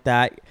something like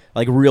that."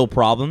 Like real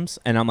problems.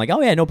 And I'm like,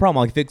 "Oh yeah, no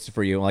problem. I'll fix it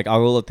for you. Like I'll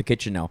go let the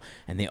kitchen know."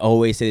 And they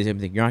always say the same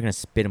thing. "You're not going to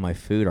spit in my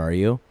food, are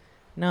you?"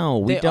 No,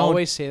 we don't. They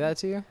always say that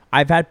to you?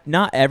 I've had,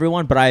 not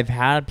everyone, but I've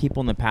had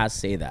people in the past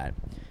say that.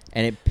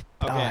 And it...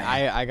 Okay,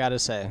 I got to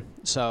say.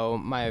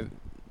 So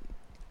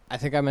I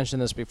think I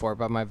mentioned this before,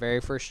 but my very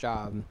first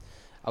job,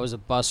 I was a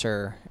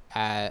busser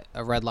at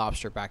a Red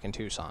Lobster back in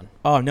Tucson.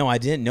 Oh, no, I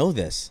didn't know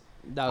this.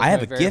 I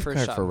have a gift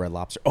card for Red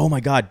Lobster. Oh, my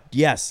God.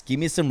 Yes. Give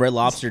me some Red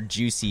Lobster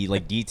juicy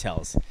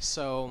details.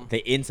 So the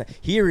inside.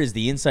 Here is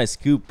the inside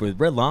scoop with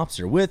Red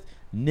Lobster with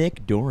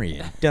Nick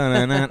Dorian.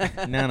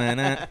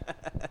 Da-na-na.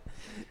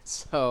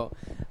 So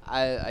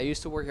I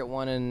used to work at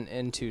one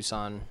in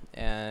Tucson,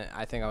 and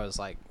I think I was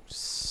like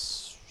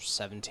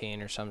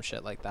 17 or some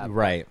shit like that.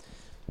 Right.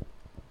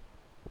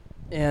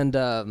 And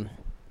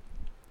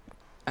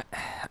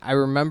I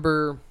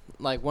remember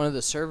like one of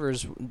the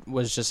servers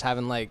was just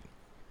having like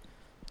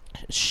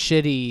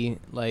shitty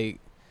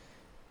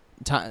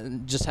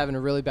just having a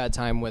really bad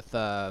time with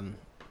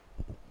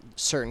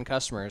certain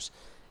customers,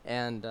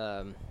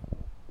 and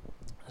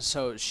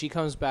so she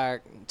comes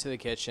back to the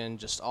kitchen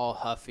just all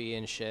huffy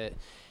and shit,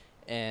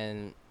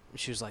 and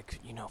she was like,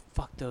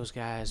 fuck those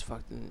guys,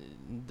 fuck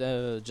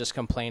just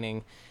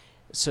complaining.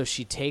 So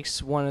she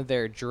takes one of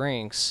their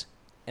drinks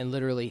and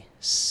literally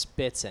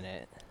spits in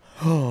it.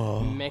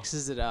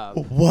 Mixes it up.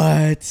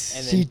 What?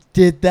 She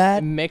did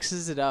that?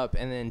 Mixes it up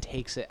and then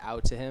takes it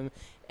out to him.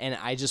 And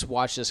I just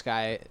watched this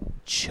guy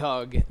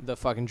chug the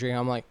fucking drink.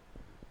 I'm like,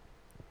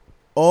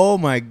 oh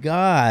my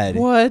God.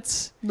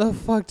 What the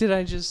fuck did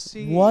I just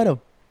see? What a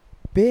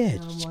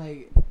bitch. And I'm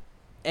like,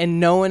 and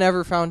no one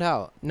ever found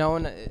out. No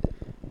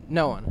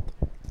one.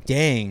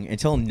 Dang,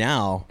 until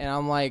now. And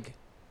I'm like,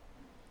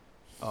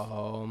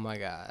 oh my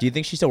God. Do you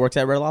think she still works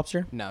at Red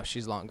Lobster? No,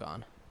 she's long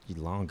gone. She's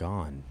long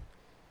gone.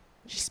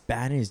 She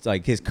spat in his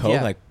coat,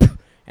 Yeah.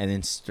 and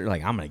then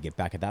I'm gonna get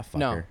back at that fucker.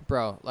 No,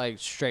 bro, like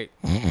straight.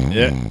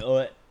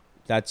 Yeah.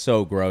 That's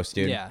so gross,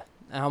 dude. Yeah.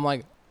 And I'm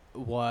like,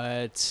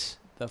 what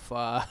the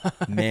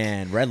fuck?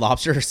 Man, Red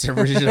Lobster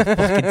servers are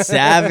fucking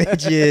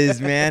savages,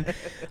 man.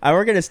 I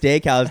work at a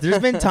steakhouse. There's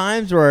been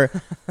times where,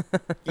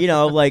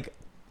 like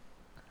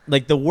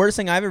the worst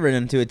thing I've ever been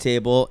into a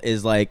table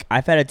is like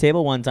I've had a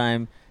table one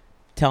time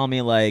tell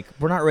me like,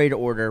 we're not ready to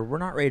order,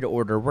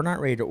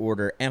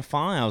 and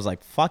finally I was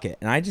like, fuck it,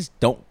 and I just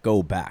don't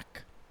go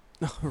back.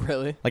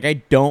 Really? Like I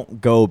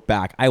don't go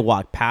back. I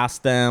walk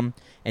past them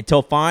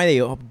until finally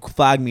they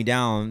flag me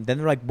down. Then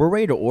they're like, we're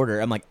ready to order.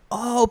 I'm like,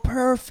 oh,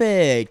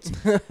 perfect.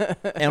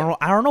 And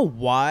I don't know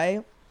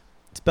why,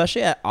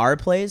 especially at our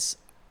place,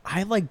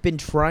 I've been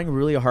trying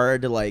really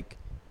hard to I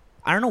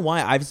don't know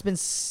why, I've just been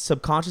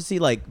subconsciously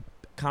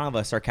kind of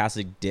a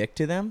sarcastic dick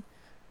to them.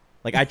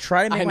 I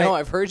try to make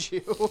I've heard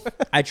you.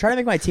 I try to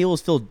make my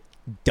tables feel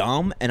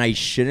dumb, and I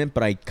shouldn't,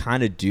 but I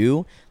kind of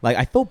do.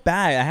 I feel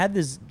bad. I had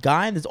this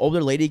guy and this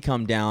older lady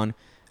come down,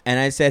 and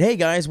I said, "Hey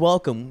guys,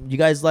 welcome. You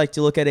guys like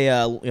to look at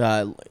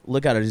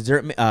a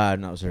dessert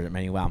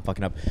menu? Wow, I'm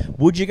fucking up.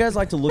 Would you guys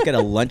like to look at a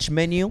lunch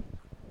menu?"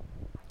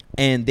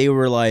 And they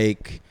were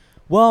like,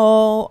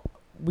 "Well,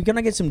 we're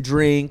gonna get some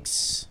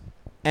drinks,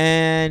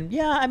 and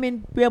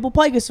we'll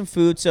probably get some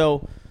food.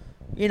 So,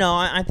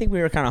 I think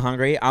we were kind of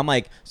hungry." I'm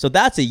like, "So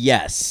that's a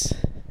yes."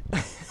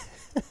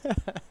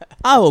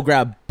 I will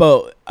grab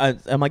both.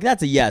 I'm like,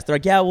 that's a yes. They're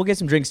like, yeah, we'll get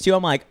some drinks too.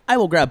 I'm like, I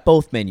will grab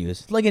both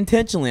menus.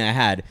 Intentionally I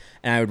had.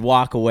 And I would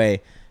walk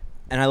away.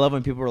 And I love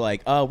when people were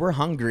like, oh, we're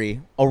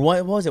hungry. Or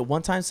what was it?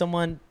 One time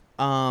someone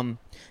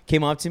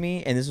came up to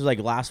me, and this was like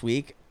last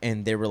week,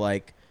 and they were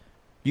like,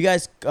 you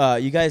guys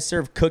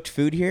serve cooked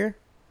food here?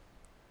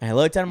 And I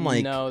looked at him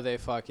like, no, they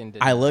fucking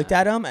did. I looked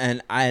at him,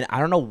 and I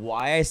don't know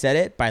why I said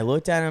it, but I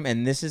looked at him,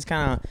 and this is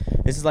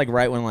like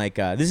right when like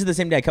this is the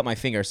same day I cut my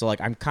finger, so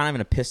like I'm kind of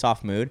in a pissed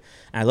off mood.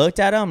 And I looked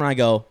at him, and I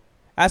go,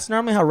 that's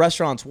normally how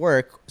restaurants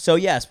work. So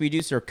yes, we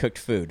do serve cooked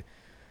food.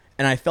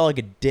 And I felt like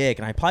a dick,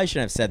 and I probably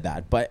shouldn't have said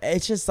that, but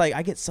it's just like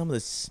I get some of the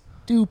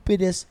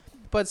stupidest.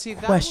 But see,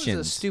 that questions.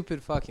 was a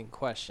stupid fucking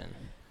question.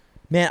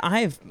 Man,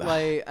 I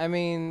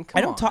mean,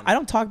 I don't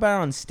talk about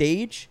it on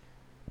stage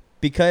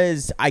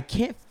because I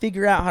can't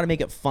figure out how to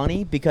make it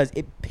funny because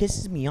it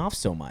pisses me off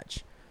so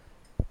much.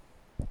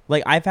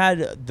 Like I've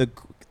had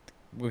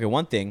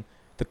one thing,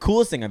 the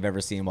coolest thing I've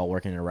ever seen while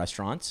working in a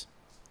restaurant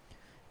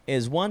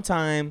is one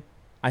time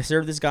I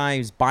served this guy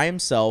who's by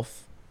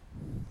himself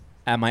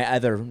at my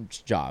other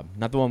job,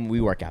 not the one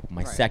we work at, but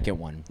my second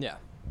one. Yeah.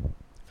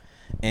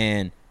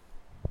 And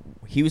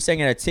he was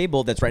sitting at a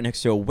table that's right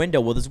next to a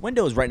window. Well, this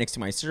window is right next to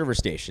my server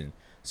station.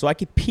 So I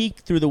could peek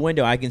through the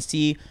window. I can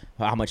see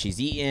how much he's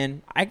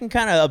eating. I can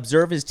kind of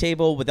observe his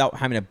table without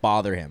having to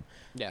bother him.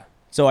 Yeah.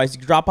 So I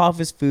drop off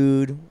his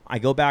food. I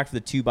go back for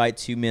the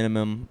 2x2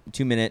 minimum,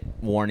 2-minute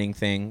warning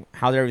thing.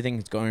 How's everything?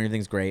 It's going.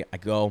 Everything's great. I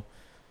go.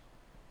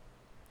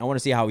 I want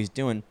to see how he's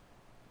doing.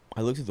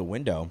 I look through the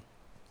window.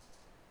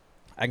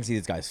 I can see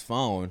this guy's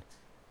phone.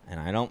 And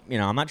I don't,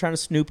 I'm not trying to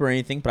snoop or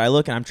anything, but I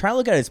look and I'm trying to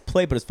look at his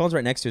plate, but his phone's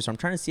right next to it. So I'm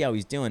trying to see how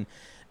he's doing.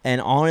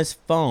 And on his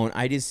phone,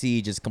 I just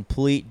see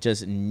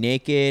just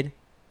naked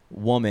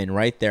woman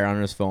right there on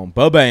his phone.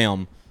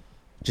 Ba-bam.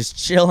 Just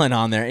chilling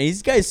on there. And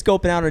this guy's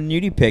scoping out a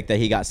nudie pic that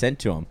he got sent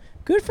to him.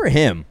 Good for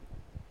him.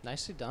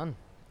 Nicely done.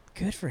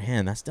 Good for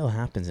him. That still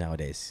happens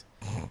nowadays.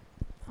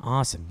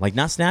 Awesome. Like,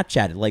 not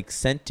Snapchatted. Like,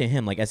 sent to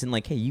him. Like, as in,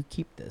 like, hey, you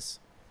keep this.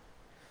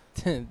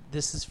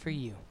 This is for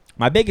you.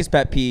 My biggest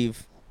pet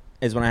peeve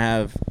is when I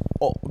have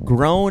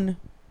grown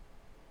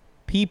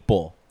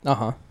people.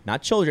 Uh-huh.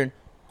 Not children.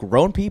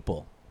 Grown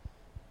people.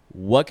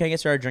 What can I get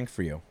started a drink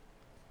for you?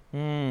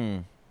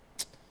 You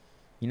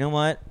know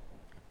what?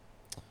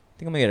 I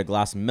think I'm going to get a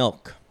glass of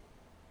milk.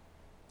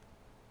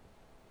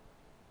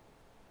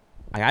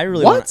 I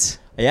really What?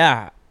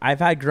 Yeah. I've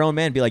had grown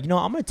men be like, I'm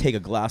going to take a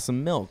glass of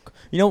milk.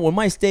 When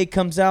my steak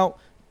comes out,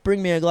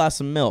 bring me a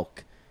glass of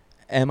milk.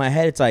 And in my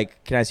head, it's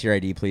like, can I see your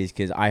ID, please?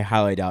 Because I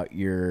highly doubt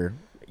you're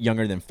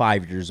younger than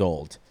 5 years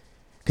old.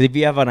 Because if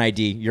you have an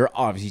ID, you're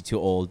obviously too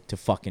old to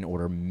fucking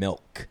order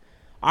milk.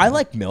 I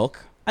like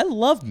milk. I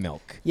love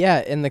milk.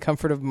 Yeah, in the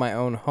comfort of my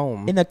own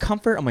home. In the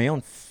comfort of my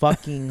own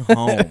fucking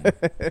home.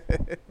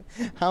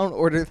 I don't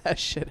order that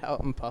shit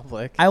out in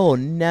public. I will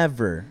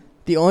never.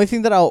 The only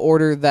thing that I'll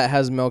order that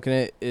has milk in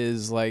it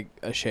is like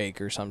a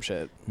shake or some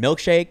shit.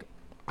 Milkshake,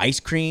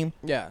 ice cream.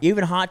 Yeah.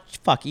 Even hot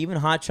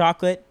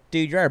chocolate.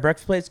 Dude, you're at a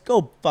breakfast place,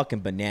 go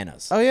fucking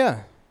bananas. Oh,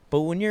 yeah.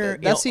 But when you're...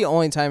 That's the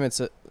only time it's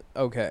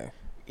okay.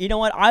 You know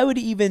what? I would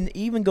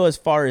even go as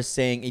far as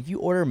saying if you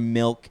order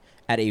milk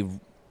at a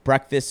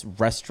breakfast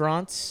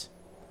restaurant,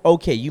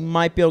 okay, you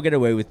might be able to get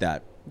away with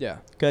that. Yeah.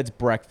 Because it's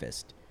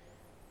breakfast.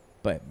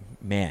 But,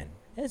 man,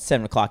 it's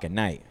 7 o'clock at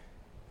night.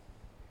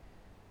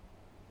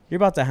 You're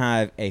about to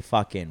have a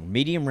fucking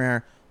medium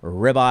rare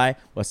ribeye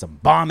with some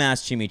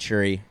bomb-ass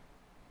chimichurri,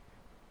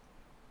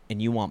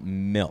 and you want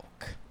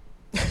milk.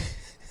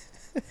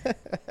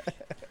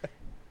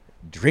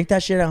 Drink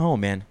that shit at home,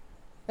 man.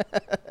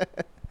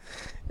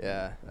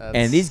 Yeah.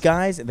 And these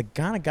guys, the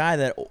kind of guy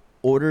that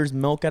orders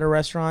milk at a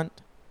restaurant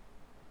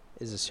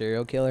is a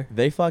serial killer.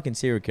 They fucking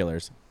serial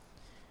killers.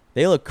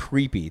 They look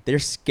creepy. They're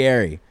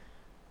scary.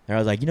 And I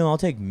was like, I'll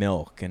take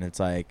milk. And it's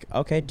like,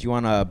 okay, do you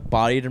want a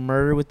body to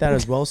murder with that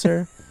as well,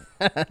 sir?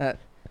 Do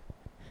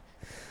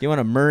you want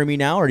to murder me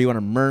now, or do you want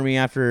to murder me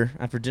after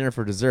dinner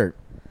for dessert?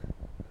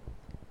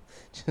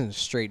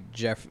 Straight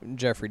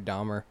Jeffrey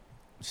Dahmer.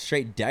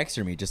 Straight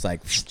Dexter me, just like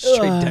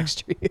straight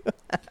Dexter you.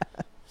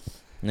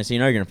 And so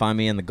you're gonna find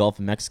me in the Gulf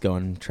of Mexico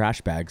in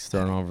trash bags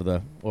thrown over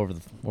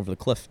the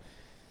cliff.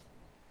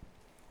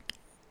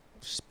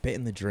 Spit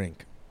in the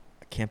drink.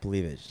 I can't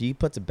believe it. She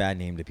puts a bad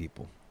name to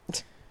people.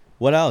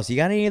 What else? You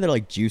got any other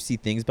like juicy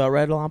things about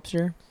Red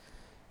Lobster?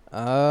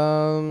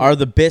 Are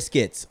the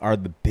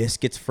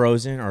biscuits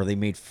frozen, or are they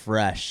made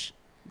fresh?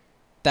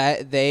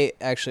 That they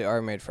actually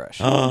are made fresh.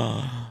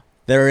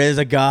 There is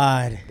a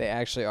God. They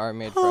actually are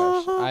made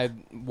fresh. I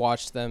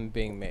watched them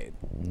being made.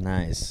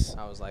 Nice.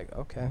 I was like,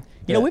 okay.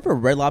 We have a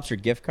Red Lobster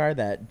gift card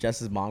that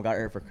Jess's mom got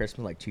her for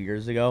Christmas like 2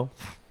 years ago.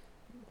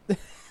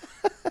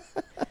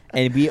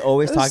 And we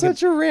always talk.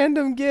 Such a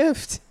random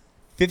gift.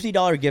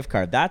 $50 gift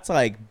card. That's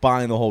like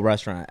buying the whole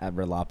restaurant at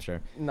Red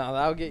Lobster. No,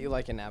 that'll get you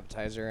like an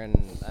appetizer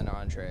and an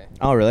entree.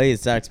 Oh, really?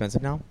 Is that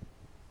expensive now?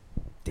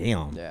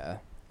 Damn. Yeah.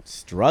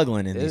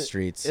 Struggling in these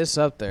streets. It's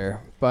up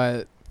there,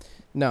 but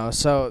no.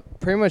 So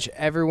pretty much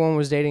everyone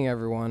was dating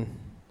everyone.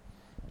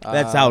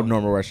 That's how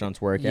normal restaurants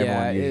work. Yeah,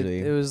 Everyone usually.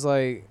 It was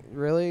like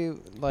really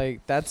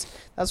like that's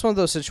one of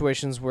those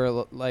situations where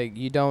like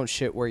you don't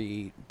shit where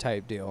you eat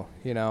type deal.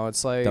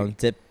 It's like Don't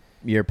tip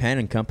your pen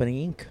in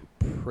company ink.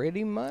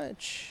 pretty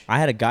much. I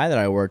had a guy that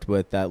I worked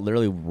with that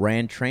literally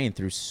ran train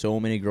through so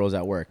many girls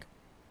at work.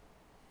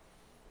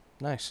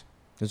 Nice.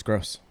 It was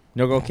gross.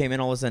 No girl came in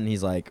all of a sudden.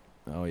 He's like,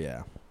 "Oh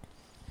yeah."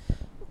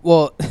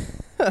 Well,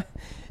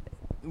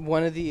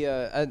 one of the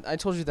I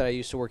told you that I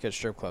used to work at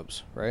strip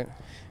clubs, right?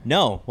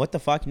 No, what the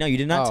fuck? No, you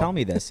did not Oh. tell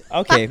me this.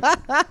 Okay.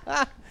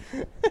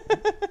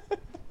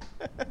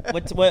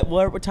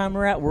 What time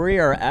we're at? We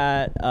are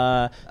at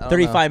don't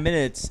 35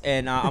 minutes,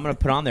 and I'm gonna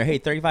put on there. Hey,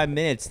 35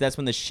 minutes. That's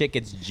when the shit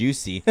gets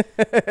juicy.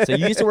 So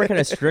you used to work at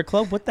a strip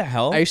club? What the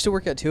hell? I used to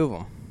work at 2 of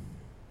them.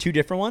 2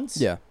 different ones?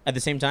 Yeah. At the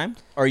same time,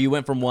 or you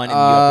went from one and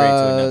you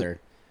upgraded to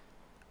another?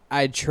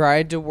 I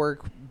tried to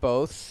work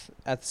both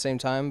at the same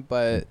time,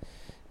 but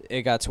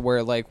it got to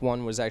where like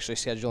one was actually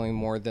scheduling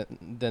more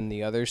than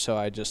the other, so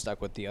I just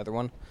stuck with the other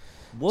one.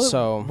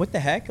 What the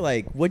heck?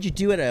 Like, what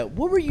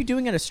were you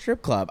doing at a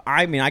strip club?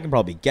 I mean, I can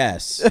probably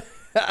guess.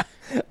 I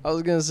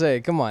was gonna say,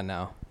 come on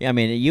now. Yeah, I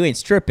mean, you ain't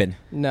stripping.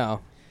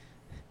 No.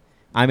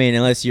 I mean,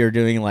 unless you're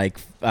doing like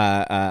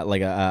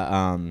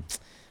man,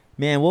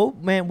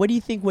 what do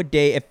you think would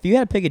day, if you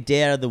had to pick a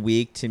day out of the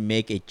week to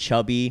make a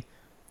chubby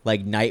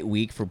like night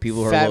week for people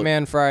who are Fat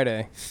Man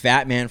Friday.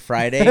 Fat Man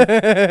Friday?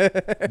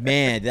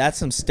 Man, that's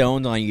some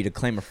stones on you to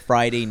claim a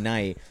Friday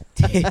night.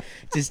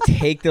 Just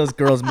take those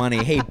girls' money.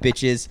 Hey,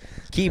 bitches,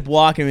 keep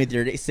walking with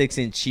your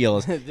 6-inch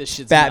heels. This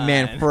shit's Fat mine.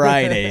 Man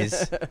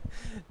Fridays.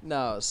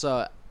 No,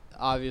 so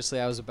obviously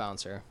I was a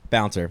bouncer.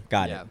 Bouncer,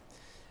 got Yeah. it.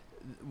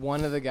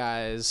 One of the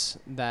guys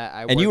that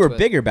I And you worked were with-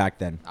 bigger back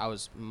then. I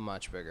was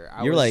much bigger.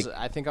 You're like-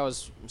 I think I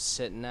was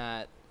sitting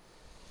at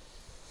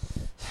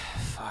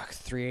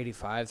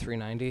 385,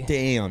 390.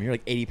 Damn, you're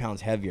like 80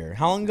 pounds heavier.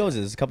 How long ago was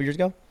this? A couple years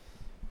ago?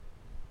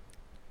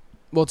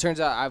 Well, it turns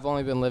out I've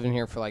only been living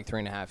here for like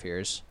 3.5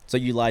 years. So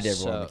you lied to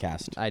everyone on the So,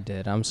 cast. I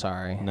did. I'm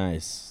sorry.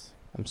 Nice.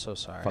 I'm so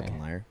sorry. Fucking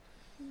liar.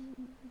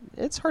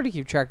 It's hard to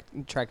keep track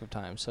of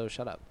time, so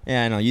shut up.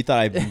 Yeah, I know. You thought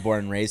I'd been born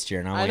and raised here,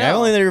 and I'm I like, I've know.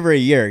 only been there for a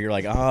year. You're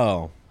like,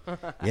 oh,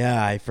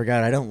 yeah, I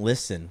forgot. I don't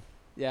listen.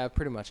 Yeah,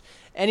 pretty much.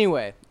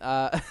 Anyway,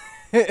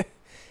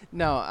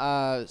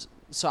 no,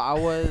 so I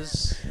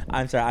was...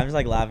 I'm sorry. I'm just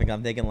like laughing.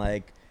 I'm thinking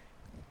like,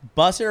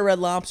 buster at Red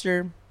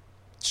Lobster,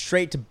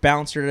 straight to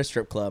bouncer at a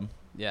strip club.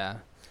 Yeah.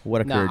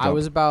 What a No, career I jump.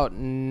 was about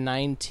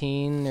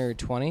 19 or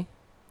 20.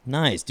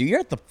 Nice, dude.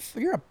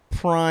 You're a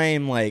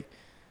prime like.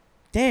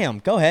 Damn.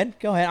 Go ahead.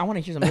 I want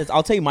to hear some of this.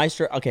 I'll tell you my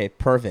strip. Okay,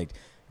 perfect.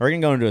 We're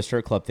gonna go into a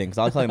strip club thing because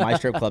I'll tell you my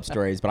strip club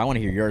stories, but I want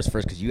to hear yours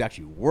first because you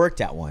actually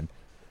worked at one.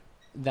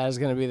 That is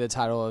going to be the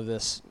title of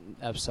this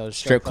episode.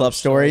 Strip club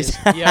stories.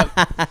 Yep.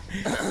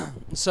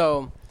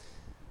 So,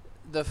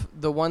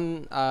 the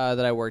one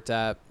that I worked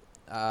at,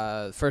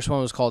 first one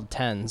was called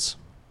Tens.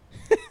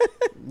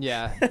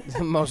 Yeah,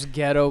 the most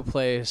ghetto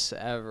place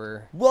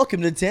ever,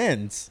 Welcome to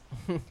Tens.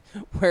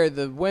 where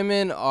the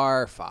women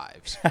are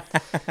 5s.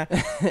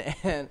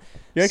 And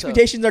Your so-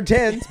 expectations are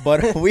 10s,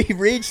 but we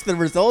reached the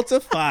results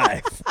of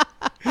 5.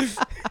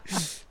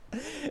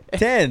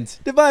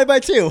 10s. Divide by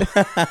 2.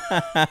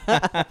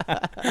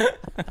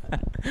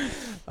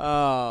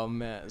 Oh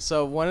man!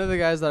 So one of the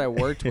guys that I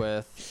worked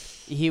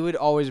with, he would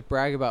always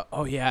brag about,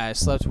 "Oh yeah, I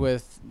slept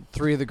with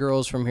 3 of the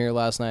girls from here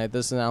last night."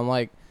 This and that. I'm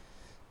like,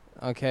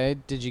 "Okay,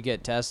 did you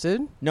get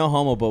tested?" No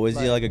homo, but was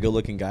he Like- like a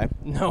good-looking guy?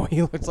 No,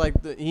 he looked like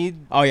he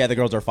Oh, yeah, the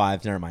girls are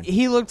 5s. Never mind.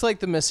 looked like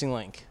the missing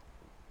link.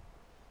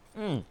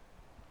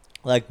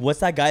 Like, what's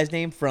that guy's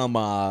name from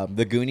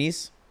The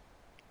Goonies?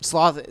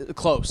 Sloth,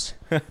 close,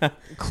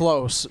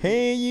 close.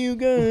 Hey, you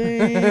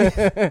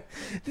guys.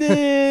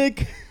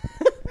 Nick.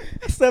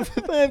 Slept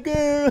with 5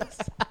 girls.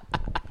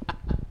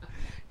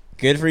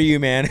 Good for you,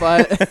 man.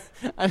 But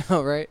I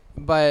know, right?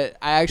 But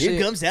I actually,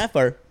 Here comes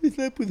Sapphire. I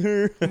slept with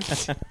her.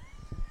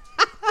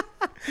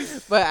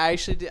 but I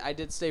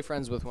did stay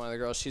friends with one of the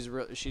girls. She's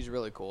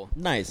really cool.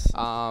 Nice.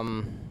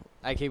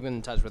 I keep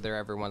in touch with her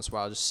every once in a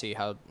while just to see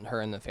how her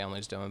and the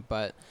family's doing.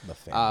 But The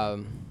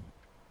family.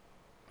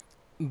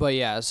 but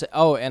yeah.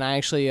 So, and I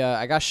actually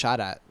I got shot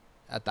at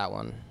that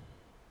one.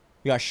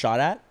 You got shot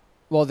at?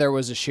 Well, there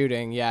was a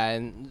shooting, yeah,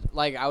 and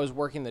like I was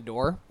working the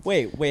door.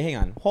 Wait, hang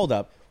on. Hold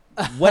up.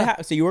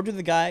 What? So you worked with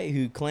the guy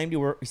who claimed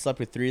he slept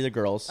with 3 of the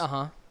girls.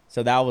 Uh-huh.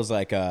 So that was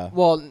like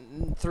Well,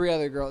 3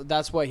 other girls.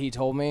 That's what he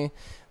told me,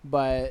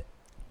 but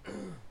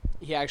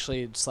he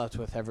actually slept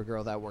with every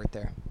girl that worked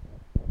there.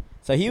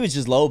 So he was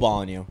just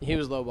lowballing you. He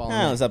was lowballing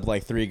I me. was up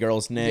like 3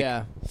 girls, Nick.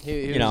 Yeah,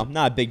 he You know,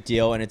 not a big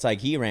deal. And it's like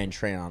he ran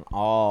train on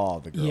all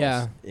the girls.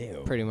 Yeah,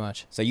 Ew. pretty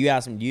much. So you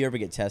asked him, do you ever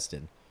get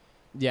tested?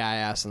 Yeah, I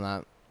asked him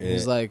that. Yeah.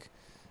 He's like,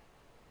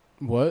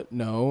 "What?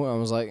 No." I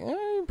was like,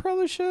 "You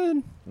probably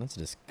should." That's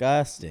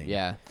disgusting.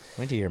 Yeah,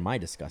 Wait to hear my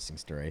disgusting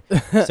story.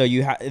 So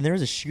and there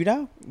was a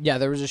shootout? yeah.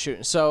 There was a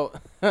shooting. So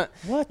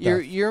What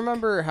the? you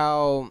remember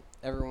how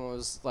everyone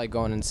was like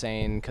going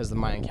insane because the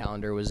Mayan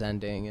calendar was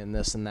ending and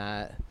this and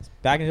that?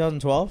 Back in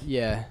 2012?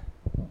 Yeah.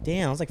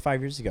 Damn, that was like 5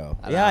 years ago.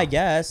 I Yeah, know. I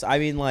guess. I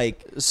mean,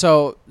 like,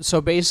 So I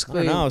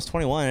basically, don't know. I was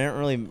 21.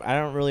 I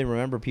don't really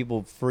remember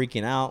people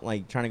freaking out,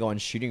 like trying to go on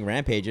shooting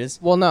rampages.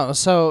 well, no.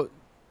 So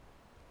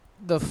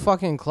the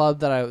fucking club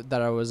that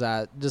I was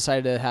at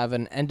decided to have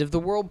an end of the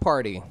world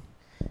party.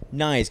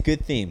 Nice,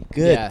 good theme.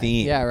 Good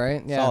theme. Yeah,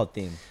 right. Yeah. Solid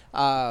theme.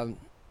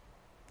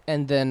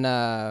 And then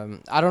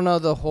I don't know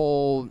the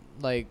whole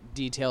like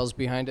details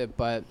behind it,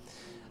 but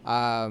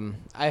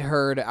I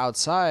heard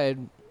outside.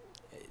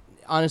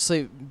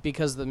 Honestly,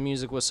 because the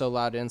music was so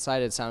loud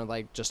inside, it sounded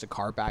like just a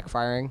car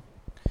backfiring,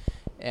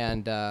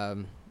 and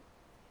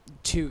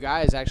two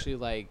guys actually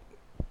like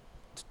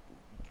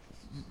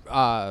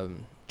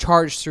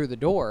charged through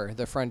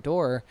the front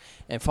door,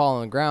 and fall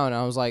on the ground.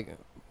 And I was like,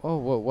 "Oh,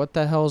 what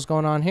the hell is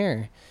going on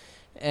here?"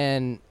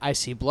 And I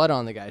see blood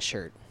on the guy's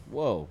shirt.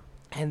 Whoa.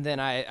 And then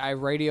I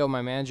radio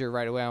my manager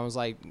right away. I was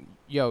like,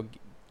 "Yo,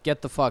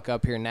 get the fuck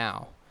up here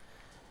now!"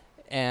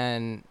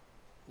 And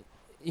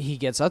he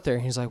gets up there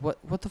and he's like,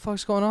 what the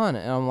fuck's going on?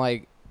 And I'm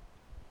like,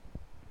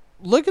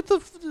 look at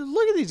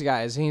these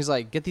guys. And he's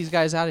like, get these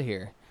guys out of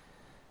here.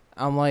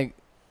 I'm like,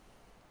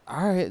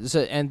 all right.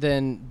 So, and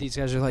then these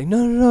guys are like,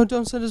 no,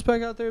 don't send us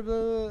back out there.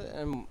 Blah, blah.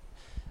 And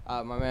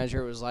my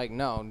manager was like,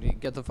 no,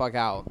 get the fuck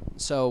out.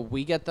 So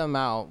we get them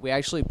out. We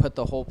actually put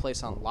the whole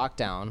place on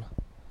lockdown.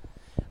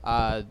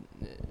 At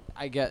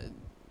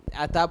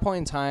that point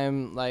in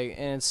time, like,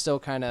 and it's still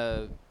kind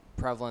of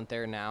prevalent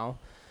there now.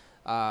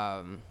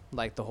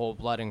 Like the whole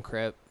blood and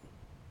crip,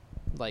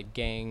 like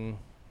gang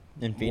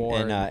In war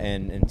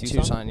in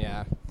Tucson?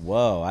 Yeah.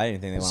 Whoa, I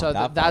didn't think they went So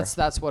that far.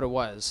 that's what it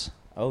was.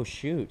 Oh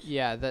shoot.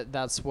 Yeah,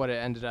 that's what it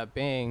ended up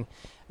being.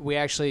 We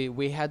had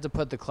to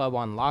put the club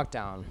on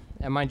lockdown,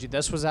 and mind you,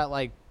 this was at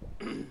like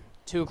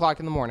 2:00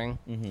 in the morning.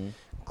 Mm-hmm.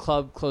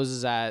 Club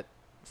closes at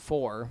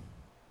 4.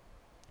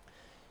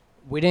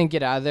 We didn't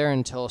get out of there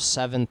until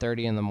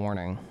 7:30 in the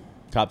morning.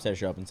 Cops had to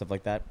show up and stuff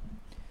like that.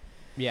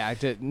 Yeah,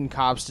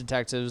 cops,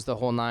 detectives, the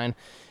whole nine.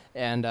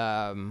 And,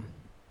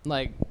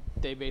 like,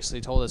 they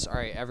basically told us, all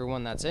right,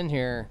 everyone that's in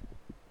here,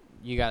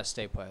 you got to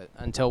stay put.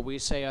 Until we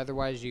say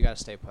otherwise, you got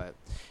to stay put.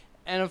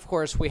 And, of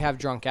course, we have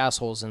drunk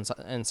assholes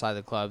inside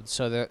the club.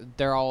 So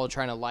they're all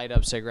trying to light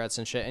up cigarettes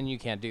and shit, and you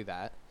can't do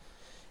that.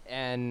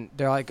 And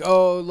they're like,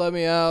 oh, let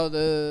me out.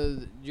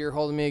 You're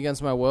holding me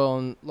against my will.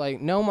 And, like,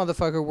 no,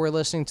 motherfucker, we're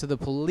listening to the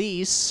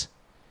police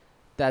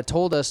that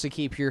told us to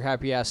keep your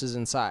happy asses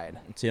inside.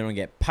 So you don't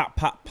get pop,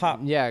 pop,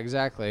 pop. Yeah,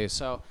 exactly.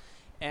 So,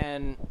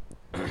 and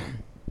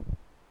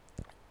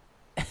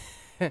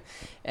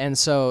and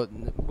so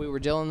we were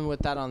dealing with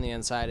that on the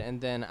inside,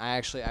 and then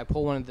I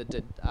pulled one of the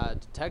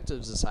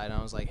detectives aside, and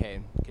I was like,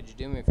 "Hey, could you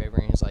do me a favor?"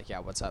 And he's like, "Yeah,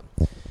 what's up?"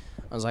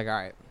 I was like, "All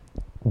right,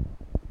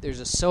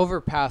 there's a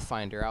silver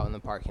Pathfinder out in the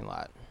parking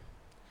lot.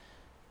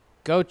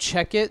 Go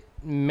check it,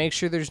 make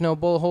sure there's no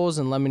bullet holes,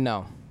 and let me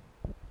know."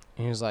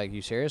 And he was like,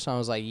 "You serious?" And I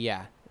was like,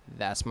 "Yeah.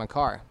 That's my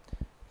car.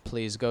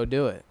 Please go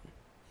do it."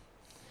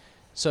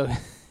 So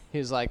he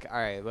was like, all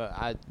right,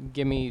 well,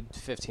 give me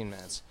 15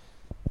 minutes.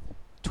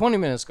 20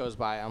 minutes goes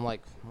by. I'm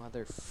like,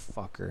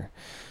 motherfucker.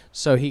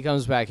 So he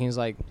comes back. And he's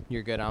like,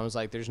 you're good. I was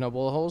like, there's no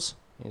bullet holes?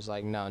 He's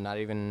like, no, not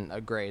even a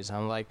graze.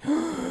 I'm like,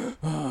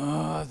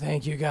 oh,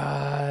 thank you,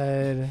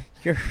 God.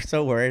 You're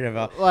so worried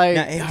about, like,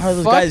 now, hey, how are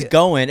those guys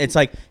going? It's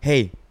like,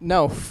 hey.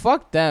 No,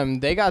 fuck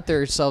them. They got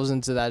themselves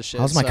into that shit.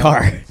 How's my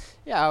car?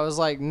 Yeah, I was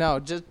like, no,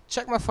 just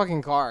check my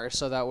fucking car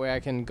so that way I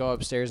can go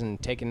upstairs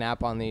and take a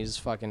nap on these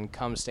fucking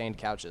cum-stained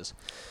couches.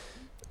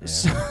 Yeah.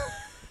 So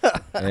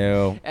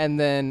Ew. and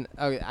then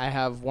I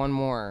have one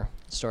more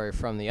story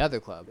from the other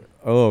club.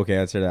 Oh, okay,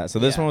 let's hear that. So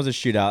this one was a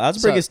shootout. That's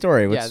a pretty good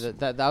story. Yeah,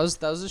 that was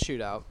a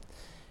shootout.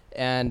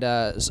 And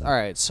all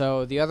right,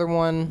 so the other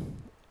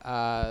one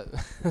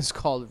is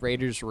called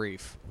Raiders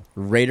Reef.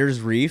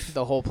 Raiders Reef?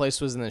 The whole place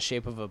was in the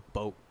shape of a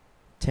boat.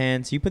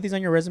 So you put these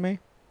on your resume?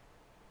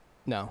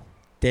 No.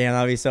 Damn,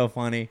 that'd be so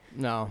funny.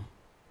 No.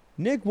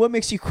 Nick, what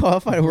makes you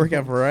qualify to work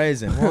at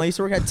Verizon? Well, I used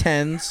to work at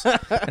Tens,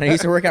 and I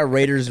used to work at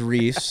Raiders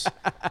Reefs.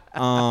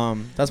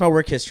 That's my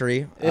work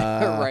history.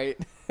 Right.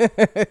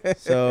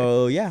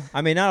 So yeah,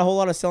 I mean, not a whole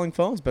lot of selling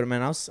phones, but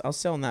man, I was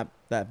selling that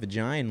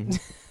vagina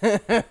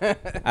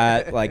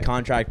at like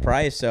contract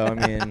price. So I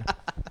mean,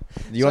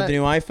 do you want the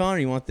new iPhone or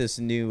you want this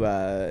new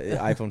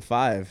iPhone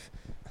 5?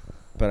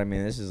 But I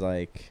mean, this is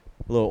like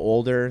a little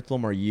older, a little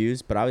more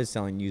used. But I was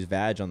selling used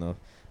vag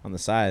on the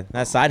side.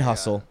 That side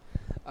hustle.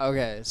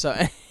 Okay, so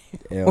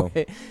Ew.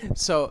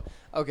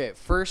 Okay,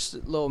 first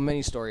little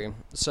mini story.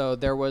 So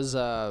there was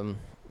at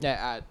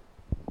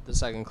the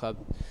second club.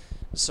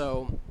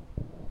 So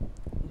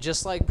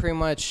just like pretty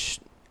much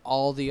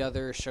all the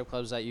other strip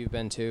clubs that you've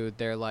been to,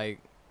 they're like,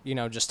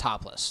 just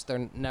topless.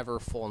 They're never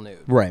full nude.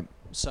 Right.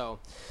 So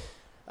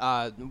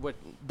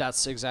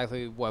that's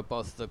exactly what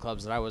both the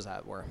clubs that I was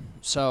at were.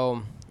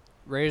 So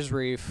Raiders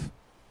Reef,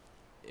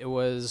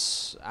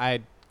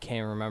 I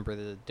can't remember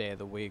the day of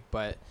the week,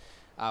 but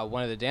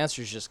one of the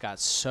dancers just got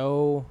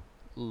so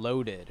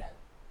loaded,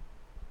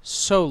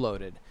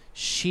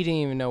 she didn't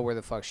even know where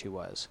the fuck she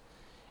was.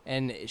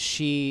 And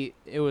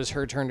it was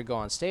her turn to go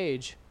on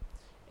stage,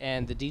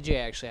 and the DJ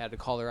actually had to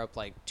call her up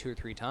like 2 or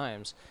 3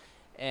 times.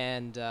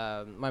 And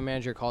my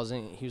manager calls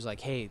in. He was like,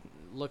 hey,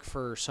 look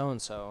for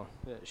so-and-so.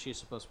 She's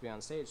supposed to be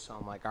on stage. So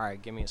I'm like, all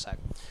right, give me a sec.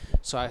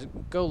 So I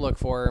go look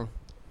for her.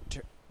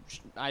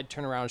 I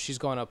turn around. She's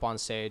going up on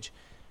stage.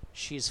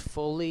 She's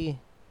fully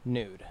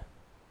nude.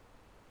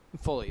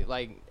 Fully,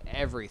 like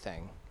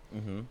everything.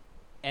 Mm-hmm.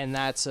 And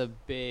that's a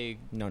big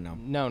no.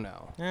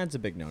 That's a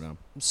big no.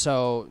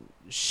 So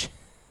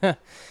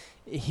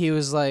he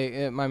was like,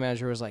 my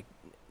manager was like,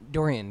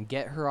 Dorian,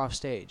 get her off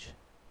stage.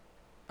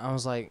 I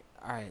was like,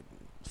 all right,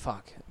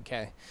 fuck,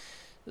 okay.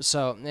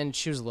 So, and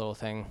she was a little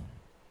thing.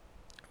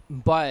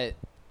 But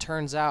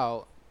turns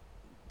out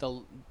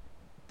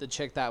the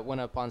chick that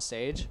went up on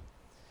stage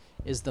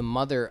is the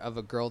mother of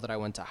a girl that I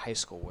went to high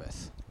school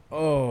with.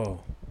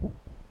 Oh.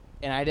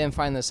 And I didn't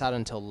find this out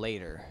until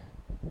later.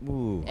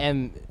 Ooh.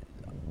 And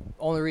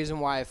only reason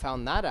why I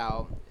found that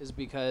out is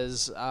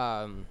because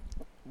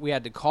we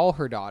had to call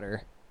her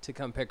daughter to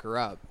come pick her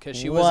up because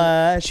she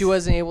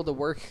wasn't able to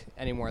work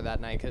anymore that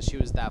night because she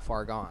was that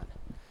far gone.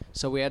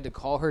 So we had to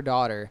call her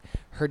daughter.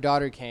 Her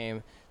daughter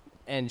came,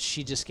 and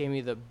she just gave me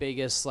the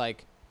biggest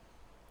like,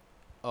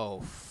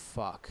 oh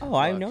fuck. Oh,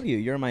 I know you.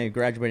 You're in my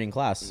graduating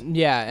class.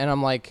 Yeah, and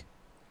I'm like,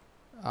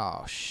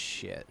 oh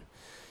shit.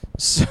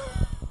 So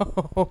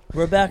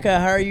Rebecca,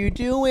 how are you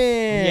doing?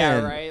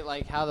 yeah, right.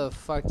 Like, how the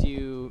fuck do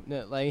you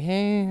like?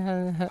 Hey,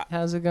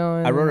 how's it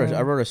going? I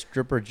wrote a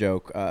stripper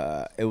joke.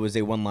 It was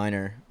a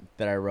one-liner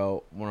that I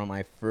wrote one of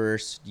my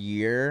first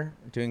year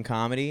doing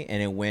comedy,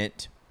 and it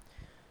went,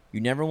 "You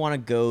never want to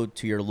go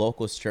to your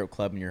local strip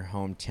club in your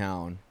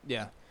hometown,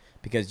 Yeah.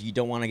 because you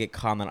don't want to get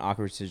caught in that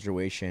awkward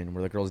situation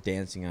where the girl's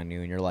dancing on you,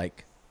 and you're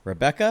like,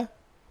 Rebecca."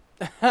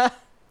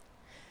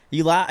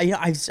 You laugh. You know,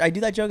 I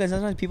do that joke, and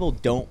sometimes people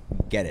don't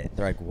get it.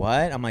 They're like,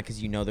 "What?" I'm like, "Cause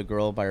you know the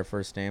girl by her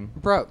first name."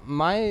 Bro,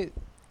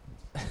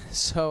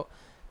 so,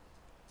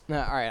 all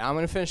right, I'm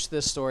gonna finish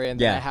this story, and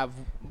then I have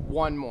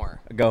one more.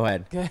 Go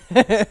ahead. Go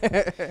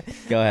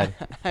ahead.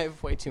 I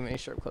have way too many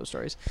strip club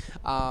stories.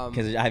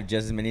 Because I have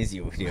just as many as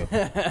you do.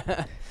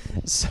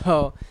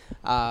 So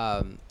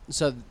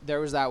there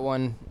was that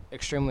one,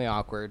 extremely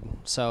awkward.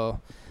 So,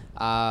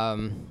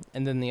 and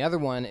then the other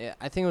one,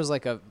 I think it was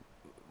like a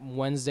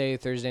Wednesday,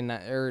 Thursday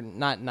night, or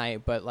not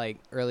night, but like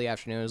early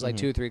afternoon. It was like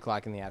 2 or 3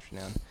 o'clock in the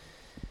afternoon,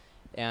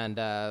 and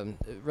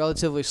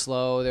relatively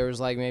slow. There was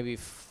like maybe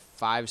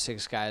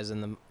 5-6 guys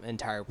in the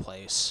entire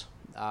place,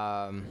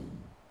 and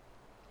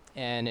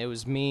it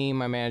was me,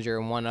 my manager,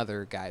 and one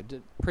other guy,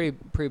 pretty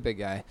big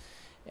guy.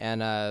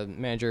 And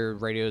manager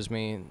radios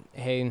me,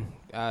 "Hey,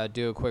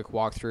 do a quick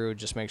walkthrough,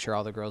 just make sure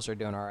all the girls are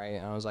doing all right."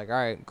 And I was like, "All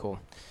right, cool."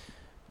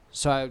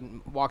 So I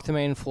walk the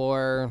main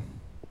floor,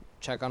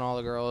 check on all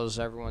the girls,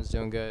 everyone's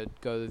doing good.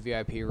 Go to the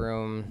VIP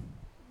room,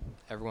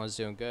 everyone's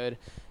doing good.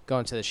 Go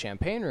into the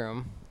champagne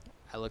room.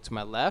 I look to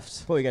my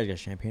left. Oh, you guys got a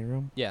champagne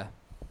room? Yeah,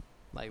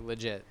 like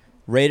legit.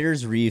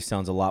 Raiders Reef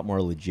sounds a lot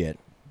more legit.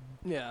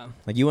 Yeah.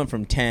 Like, you went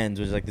from Tens,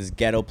 which is like this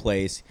ghetto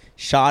place,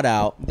 shot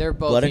out. They're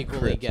both blood and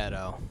equally Crips.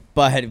 ghetto.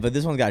 But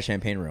this one's got a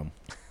champagne room.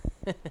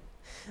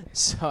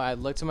 So I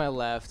look to my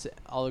left.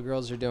 All the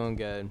girls are doing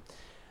good.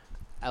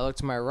 I look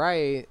to my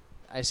right.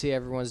 I see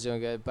everyone's doing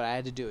good, but I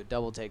had to do a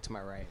double take to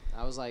my right.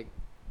 I was like,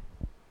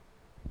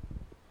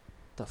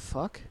 the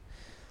fuck?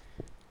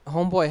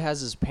 Homeboy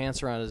has his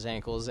pants around his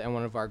ankles, and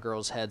one of our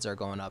girls' heads are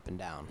going up and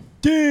down.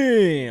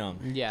 Damn.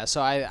 Yeah,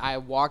 so I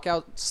walk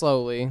out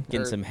slowly.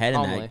 Getting some head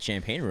in that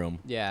champagne room.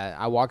 Yeah,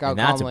 I walk out And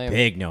that's calmly. a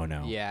big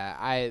no-no. Yeah,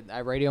 I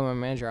radio my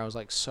manager. I was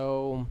like,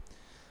 so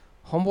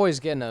homeboy's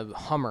getting a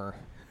Hummer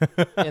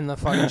in the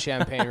fucking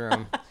champagne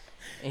room.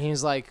 And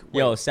he's like, wait.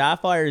 "Yo,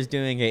 Sapphire's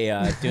doing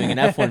an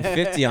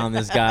F-150 on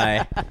this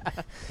guy."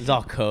 It's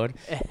all code.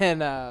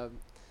 And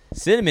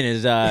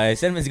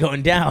Cinnamon's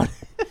going down.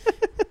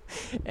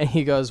 and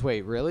he goes,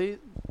 "Wait, really?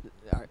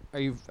 Are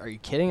you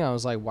kidding?" I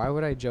was like, "Why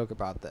would I joke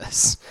about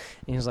this?"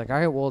 And he's like, "All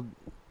right, well,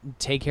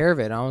 take care of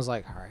it." And I was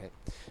like, "All right."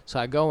 So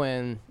I go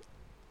in.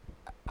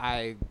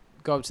 I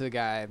go up to the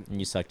guy. And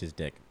you sucked his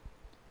dick.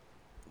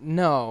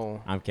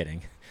 No. I'm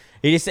kidding.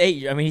 He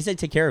said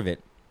take care of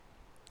it.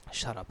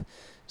 Shut up.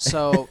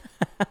 So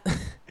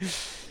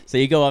So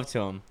you go up to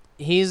him.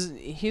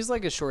 he's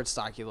like a short,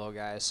 stocky little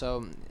guy.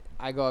 So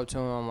I go up to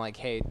him. I'm like,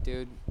 "Hey,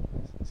 dude,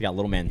 He's got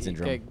little man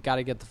syndrome.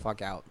 Gotta get the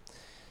fuck out."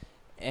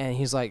 And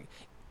he's like,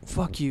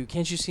 "Fuck you.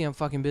 Can't you see I'm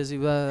fucking busy?"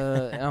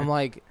 Blah. And I'm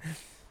like,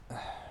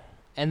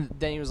 and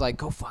then he was like,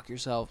 "Go fuck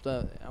yourself."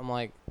 I'm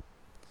like,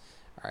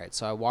 all right.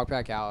 So I walk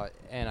back out,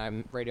 and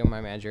I'm radioing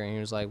my manager, and he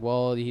was like,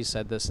 "Well, he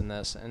said this and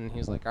this." And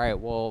he's like, "All right,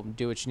 well,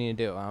 do what you need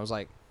to do." And I was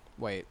like,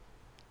 "Wait,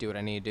 do what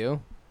I need to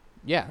do?"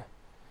 "Yeah."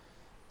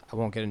 "I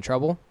won't get in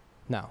trouble?"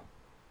 "No."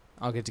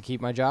 "I'll get to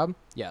keep my job?"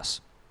 "Yes."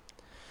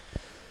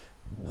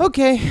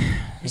 Okay.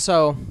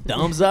 So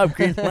Thumbs up,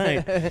 green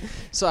flag.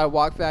 so I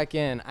walk back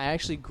in. I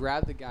actually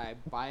grab the guy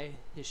by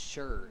his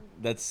shirt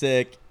That's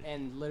sick.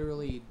 and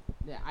literally,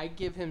 I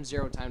give him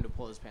zero time to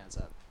pull his pants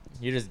up.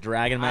 You're just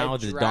dragging him out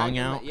with his drag dong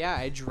him- out. Yeah,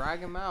 I drag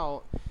him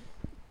out,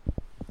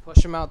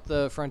 push him out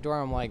the front door.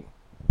 I'm like,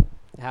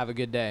 "Have a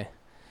good day."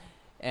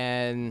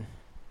 And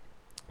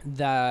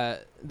the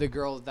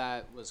girl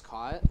that was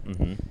caught,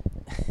 Mm-hmm.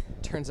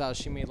 turns out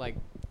she made like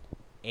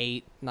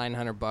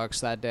 $800-900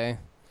 that day.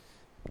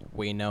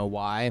 We know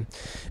why.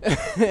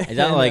 Is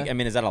that like? I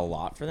mean, is that a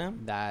lot for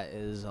them? That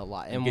is a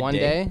lot. In good one day?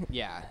 day?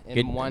 Yeah.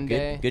 In one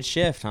day. Good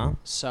shift, huh?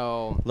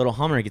 So, Little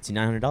Hummer gets you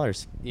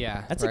 $900.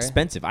 yeah. That's right?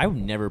 expensive. I would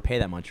never pay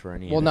that much for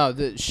any. Well, of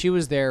it. no, she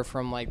was there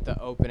from like the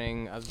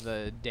opening of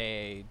the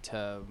day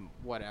to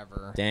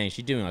whatever. Dang,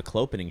 she's doing a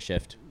opening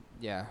shift.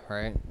 Yeah,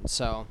 right.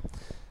 So,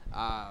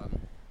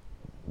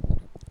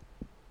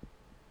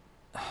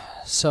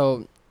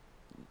 so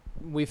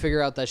we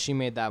figure out that she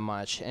made that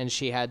much, and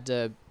she had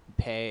to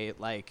pay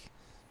like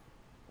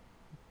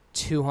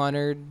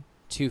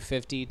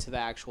 250 to the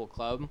actual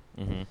club.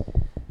 Mm-hmm.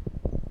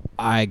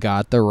 I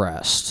got the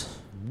rest.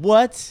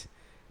 What?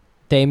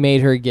 They made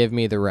her give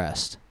me the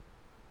rest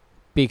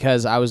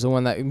because I was the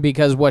one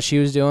because what she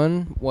was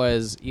doing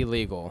was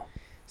illegal.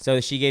 So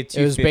she gave $250.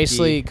 It was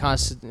basically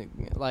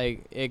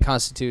it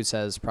constitutes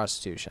as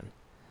prostitution.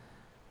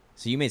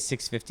 So you made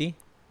 $650.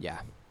 Yeah.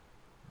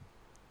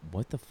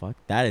 What the fuck?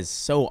 That is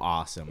so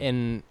awesome.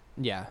 And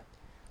yeah.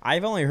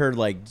 I've only heard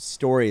like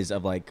stories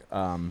of like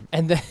And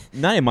then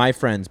not in my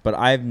friends, but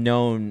I've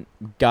known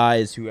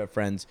guys who have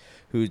friends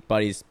whose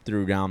buddies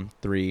threw down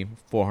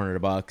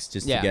 $300-400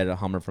 just to get a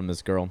Hummer from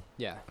this girl.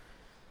 yeah.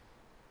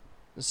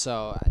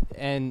 So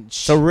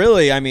So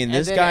really, I mean,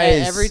 this guy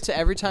is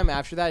every time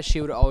after that,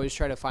 she would always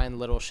try to find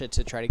little shit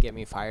to try to get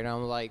me fired. And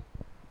I'm like,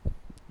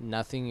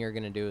 nothing you're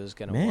gonna do is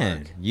gonna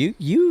work.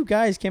 You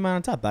guys came out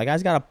on top. That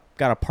guy's got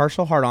a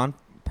partial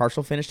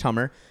partial finished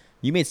Hummer.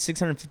 You made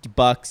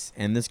 $650,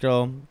 and this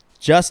girl,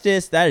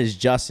 justice. That is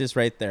justice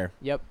right there.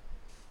 Yep.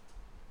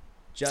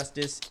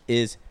 Justice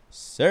is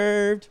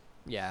served.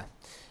 Yeah.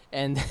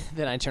 And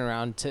then I turn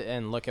around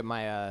and look at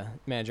my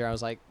manager. I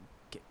was like,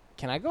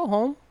 "Can I go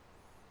home?"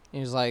 And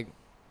he was like,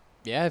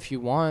 "Yeah, if you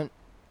want."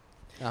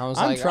 And I was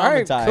I'm like,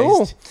 traumatized. "All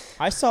right, cool."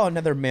 I saw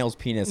another male's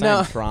penis. No,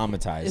 I'm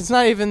traumatized. It's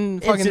not even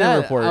fucking Incident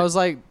that. report. I was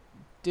like,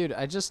 "Dude,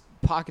 I just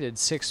pocketed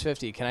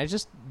 $650. Can I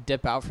just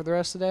dip out for the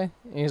rest of the day?"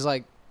 And he's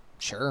like,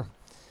 "Sure."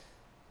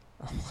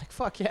 I'm like,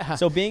 "Fuck yeah."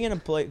 So being in a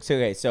place,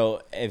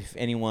 so if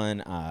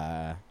anyone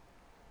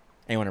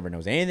ever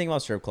knows anything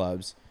about strip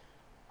clubs,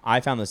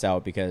 I found this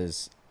out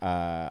because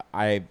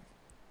I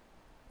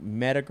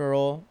met a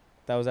girl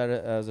that was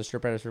was a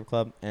stripper at a strip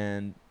club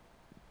and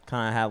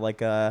kind of had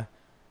like a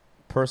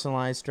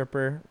personalized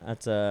stripper.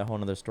 That's a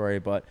whole other story,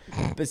 but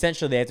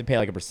essentially they have to pay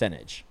like a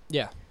percentage.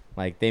 Yeah.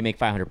 Like they make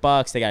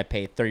 $500, they got to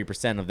pay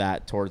 30% of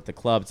that towards the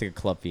club. It's like a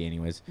club fee,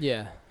 anyways.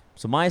 Yeah.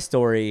 So my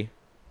story.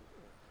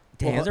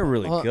 Damn, those are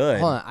really good.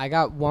 Hold on, I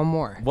got one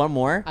more. One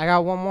more? I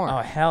got one more. Oh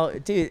hell,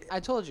 dude! I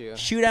told you.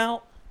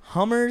 Shootout,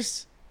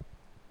 Hummers.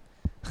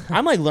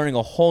 I'm like learning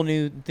a whole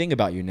new thing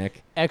about you,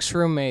 Nick.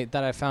 Ex-roommate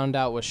that I found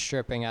out was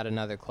stripping at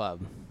another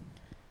club.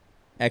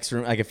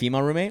 Ex-room, like a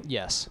female roommate?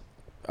 Yes.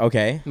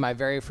 Okay. My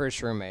very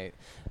first roommate.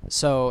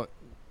 So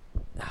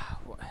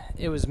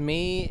it was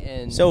me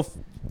and So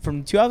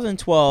from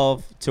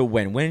 2012 to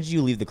when? When did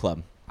you leave the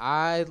club?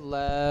 I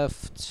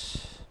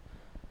left.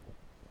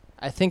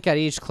 I think at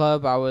each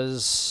club I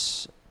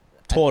was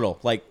Total,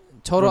 like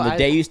total. from the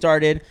day you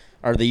started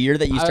or the year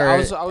that you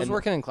started. I was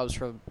working in clubs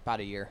for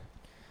about a year.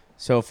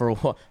 So for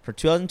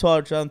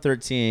 2012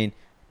 2013,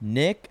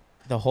 Nick,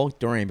 the Hulk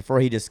Dorian, before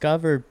he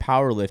discovered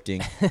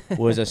powerlifting,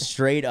 was a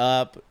straight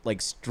up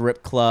like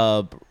strip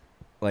club,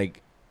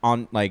 like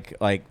on like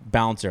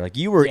bouncer. Like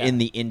you were in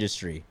the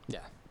industry. Yeah.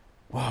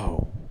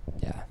 Whoa.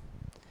 Yeah.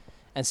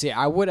 And see,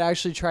 I would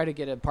actually try to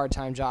get a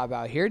part-time job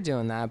out here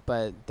doing that,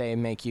 but they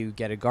make you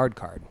get a guard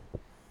card.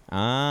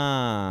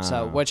 Ah.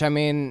 So, which I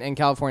mean, in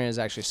California is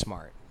actually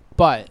smart.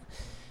 But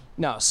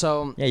no,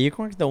 so yeah, you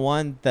can work the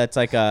one that's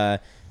like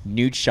a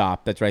nude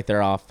shop that's right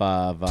there off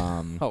of.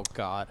 oh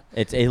god,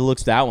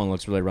 that one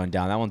looks really run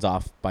down. That one's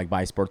off like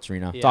by Sports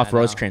Arena. It's Yeah, off I know.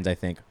 Rosecrans, I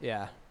think.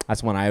 yeah.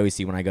 That's one I always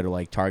see when I go to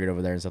like Target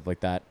over there and stuff like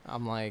that.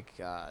 I'm like,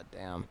 God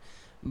damn.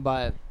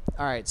 But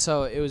all right,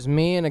 so it was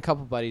me and a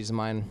couple buddies of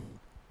mine.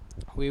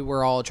 We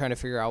were all trying to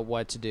figure out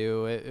what to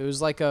do. It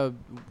was like a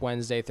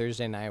Wednesday,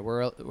 Thursday night.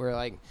 We're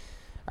like,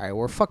 all right,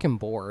 we're fucking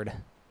bored.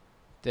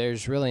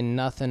 There's really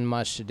nothing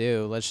much to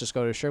do. Let's just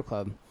go to a strip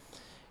club.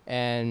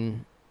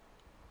 And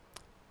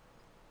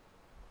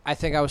I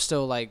think I was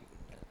still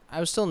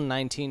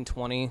 19,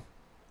 20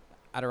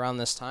 at around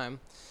this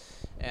time.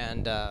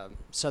 And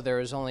so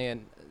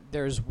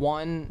there's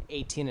one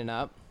 18 and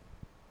up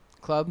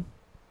club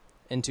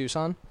in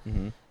Tucson.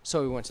 Mm-hmm.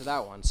 So we went to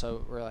that one.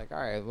 So we're like, all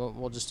right,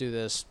 we'll just do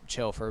this,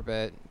 chill for a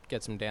bit,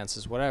 get some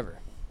dances, whatever.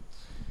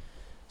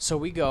 So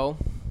we go,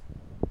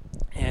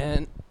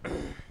 and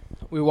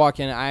we walk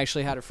in. I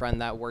actually had a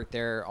friend that worked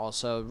there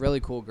also,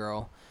 really cool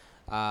girl.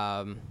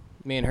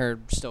 Me and her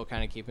still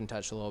kind of keep in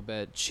touch a little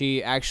bit.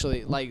 She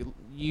actually, like,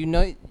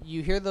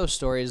 you hear those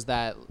stories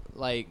that,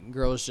 like,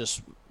 girls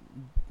just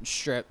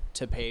strip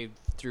to pay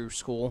through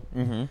school.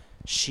 Mm-hmm.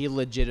 She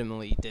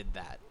legitimately did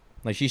that.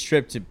 Like she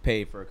stripped to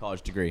pay for a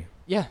college degree.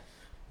 Yeah.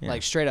 Yeah.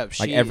 Like straight up.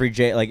 Like every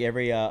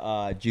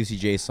Juicy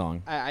J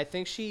song. I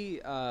think she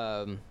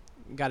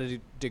got a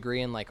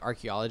degree in like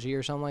archaeology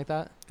or something like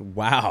that.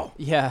 Wow.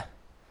 Yeah.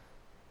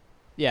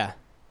 Yeah.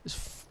 It's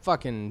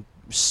fucking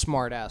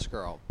smart ass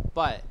girl.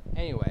 But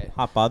anyway,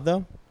 Hot bod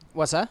though.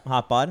 what's that?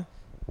 Hot bod.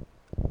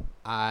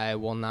 I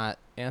will not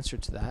answer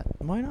to that.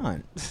 Why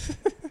not?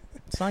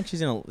 It's not like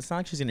she's gonna. It's not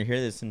like she's gonna hear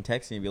this and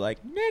text me and be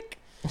like, Nick.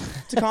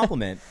 It's a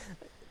compliment.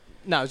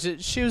 No,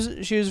 she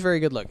was very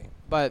good looking.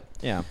 But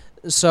Yeah.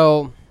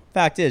 so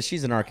Fact is,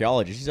 she's an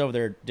archaeologist. She's over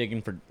there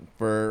digging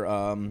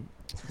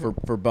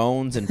for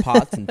bones and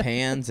pots and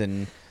pans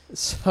and.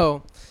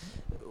 So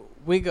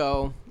we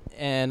go,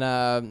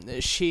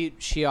 and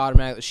she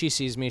automatically, she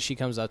sees me, she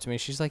comes up to me,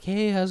 she's like,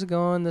 hey, how's it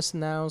going, this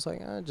and that. I was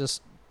like,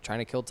 just trying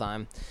to kill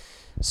time.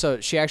 So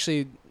she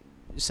actually,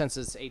 since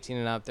it's 18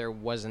 and up, there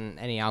wasn't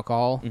any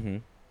alcohol. Mm-hmm.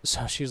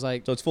 So she was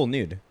like, So it's full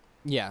nude.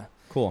 yeah.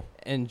 Cool.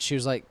 And she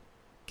was like,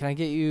 can I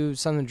get you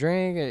something to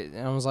drink?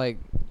 And I was like,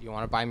 you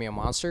want to buy me a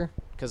Monster?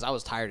 Because I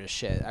was tired as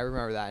shit. I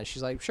remember that. And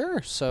she's like,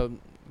 sure. So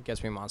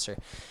gets me a Monster.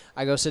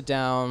 I go sit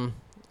down,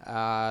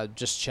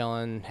 just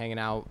chilling, hanging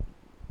out.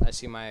 I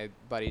see my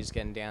buddies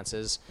getting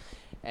dances.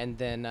 And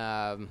then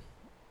out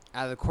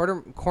of the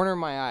corner of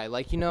my eye,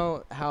 like, you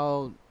know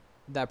how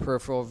that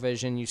peripheral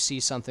vision, you see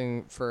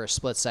something for a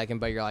split second,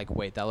 but you're like,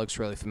 wait, that looks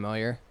really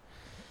familiar?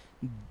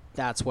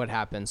 That's what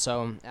happened.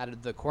 So out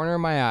of the corner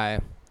of my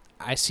eye,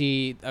 I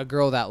see a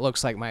girl that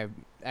looks like my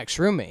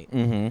ex-roommate.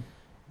 Mm-hmm.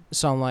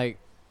 So I'm like,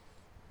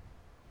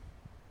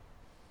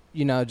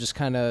 you know, just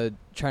kind of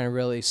trying to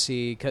really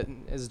see, 'cause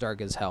it's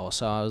dark as hell.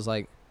 So I was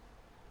like,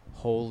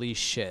 holy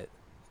shit,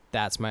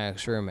 that's my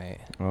ex-roommate.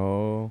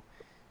 Oh,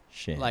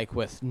 shit. Like,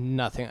 with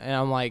nothing. And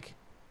I'm like,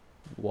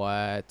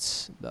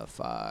 what the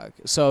fuck?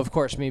 So, of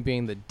course, me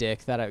being the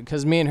dick that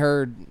because me and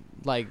her,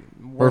 like,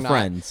 we're not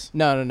friends.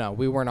 No.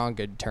 We weren't on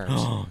good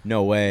terms.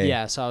 No way.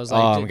 Yeah, so I was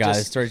like, oh my god,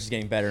 this story's just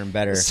getting better and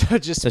better.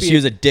 So she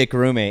was a dick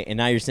roommate, and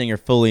now you're seeing her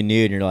fully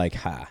nude, and you're like,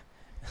 ha.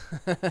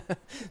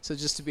 So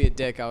just to be a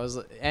dick, I was,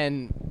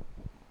 and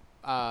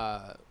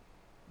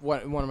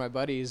one of my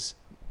buddies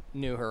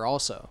knew her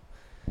also.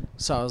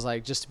 So I was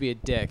like, just to be a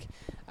dick,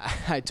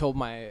 I told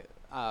my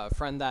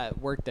friend that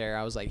worked there,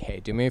 I was like,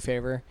 hey, do me a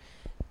favor,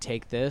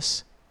 take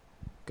this,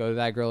 go to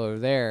that girl over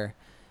there,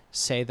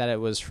 say that it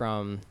was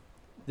from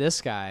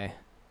this guy,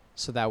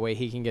 so that way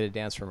he can get a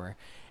dance from her.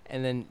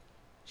 And then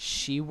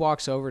she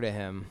walks over to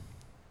him,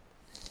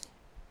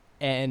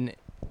 and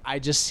I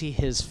just see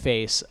his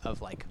face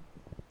of like,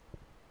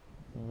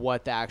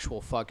 what the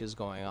actual fuck is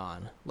going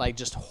on? Like,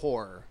 just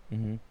horror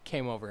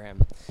came over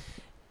him.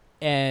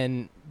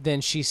 And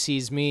then she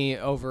sees me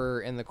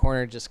over in the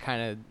corner just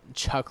kind of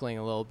chuckling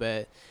a little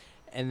bit.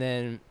 And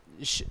then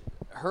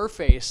her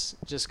face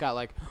just got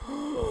like,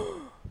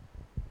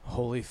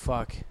 holy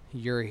fuck,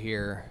 you're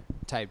here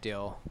type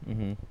deal.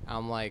 Mm-hmm.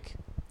 I'm like,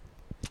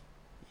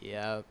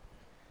 yep.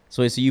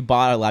 So you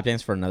bought a lap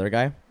dance for another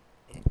guy?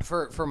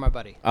 For my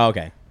buddy. Oh,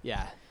 okay.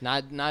 Yeah,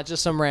 not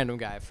just some random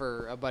guy,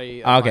 for a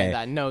buddy of mine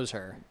that knows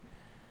her.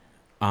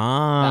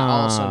 Ah. That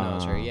also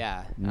knows her,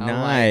 yeah.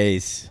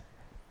 Nice. Like,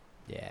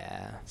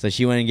 yeah. So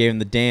she went and gave him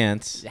the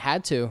dance.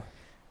 Had to.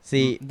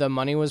 See, the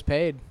money was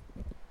paid.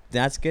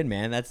 That's good,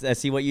 man. I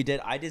see what you did.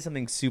 I did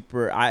something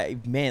super.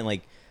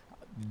 Like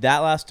that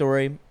last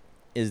story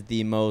is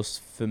the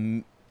most.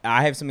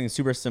 I have something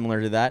super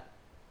similar to that.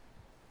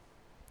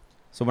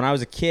 So when I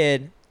was a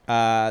kid,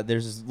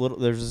 there's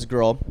this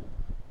girl.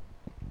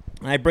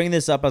 And I bring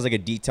this up as like a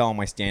detail on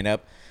my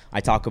stand-up. I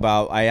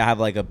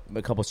have like a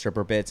couple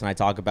stripper bits, and I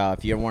talk about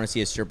if you ever want to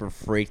see a stripper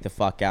freak the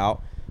fuck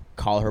out,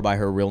 call her by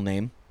her real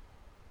name.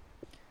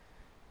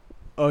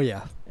 Oh,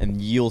 yeah.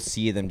 And you'll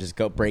see them just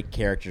go break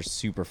character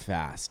super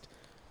fast.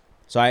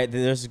 So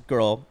there's a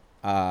girl,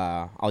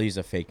 I'll use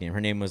a fake name. Her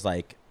name was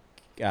like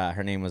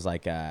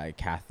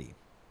Kathy.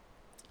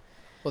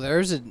 Well,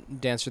 there's a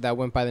dancer that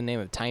went by the name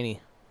of Tiny.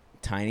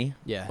 Tiny?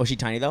 Yeah. Was she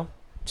tiny though?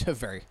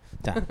 Very.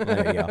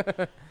 There you go.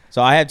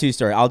 So I have two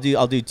stories.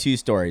 I'll do two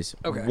stories.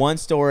 Okay. One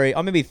story,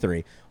 maybe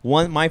three.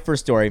 My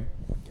first story.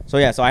 So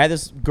I had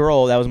this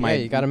girl that was my. Yeah,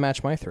 you got to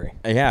match my three.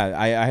 Yeah,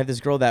 I had this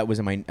girl that was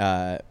in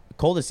my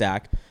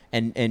cul-de-sac,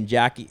 and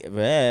Kathy.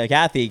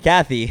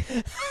 I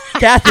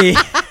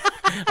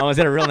almost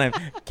said her real name,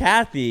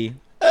 Kathy.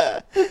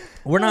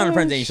 We're not on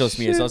Friends Ain't Social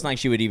Media, so it's not like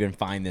she would even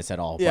find this at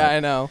all. Yeah, I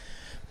know.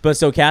 But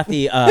so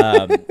Kathy,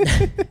 fucking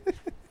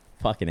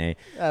A.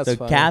 That's so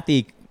funny.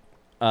 Kathy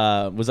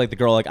was like the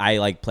girl like I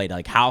like played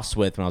like house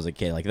with when I was a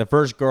kid. Like the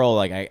first girl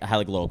like I had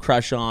like a little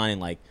crush on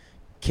and like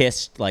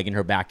kissed like in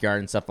her backyard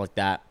and stuff like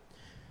that.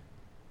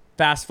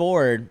 Fast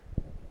forward,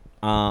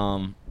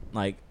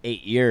 like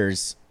 8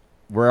 years,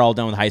 we're all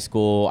done with high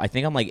school. I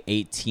think I'm like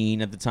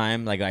 18 at the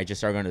time. Like I just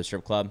started going to the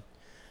strip club.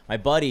 My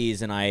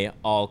buddies and I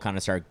all kind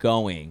of start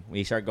going.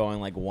 We start going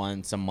like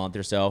once a month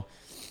or so.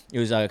 It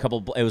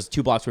was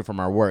 2 blocks away from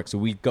our work. So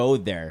we go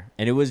there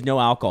and it was no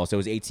alcohol. So it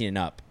was 18 and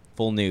up,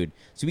 full nude.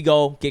 So we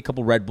go get a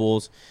couple Red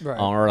Bulls, right.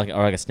 or like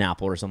a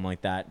Snapple or something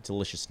like that.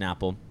 Delicious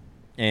Snapple.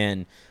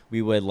 And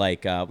we would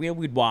like,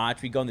 we'd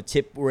watch, we'd go on the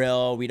tip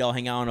rail. We'd all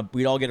hang out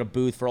we'd all get a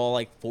booth for all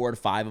like 4 to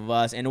 5 of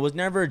us. And it was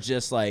never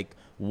just like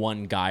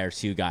one guy or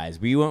 2 guys.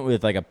 We went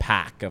with like a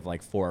pack of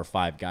like 4 or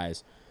 5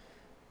 guys.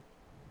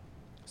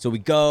 So we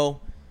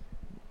go,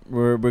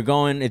 we're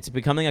going. It's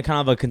becoming a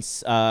kind of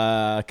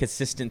a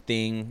consistent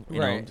thing. You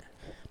know?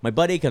 My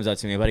buddy comes up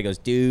to me. My buddy goes,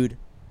 "Dude,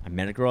 I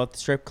met a girl at the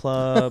strip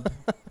club."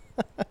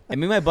 And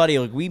me and my buddy,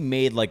 like, we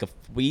made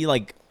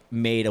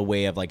a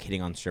way of like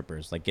hitting on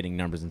strippers, like getting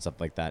numbers and stuff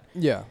like that.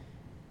 Yeah.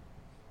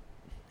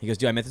 He goes,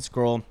 "Dude, I met this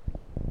girl.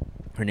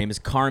 Her name is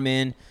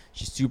Carmen.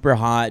 She's super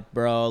hot,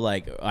 bro."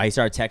 Like, I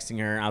started texting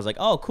her. I was like,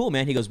 "Oh, cool,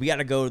 man." He goes, "We got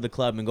to go to the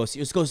club and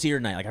let's go see her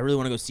tonight. Like, I really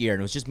want to go see her."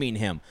 And it was just me and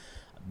him.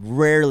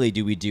 Rarely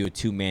do we do a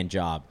 2-man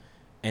job.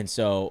 And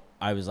so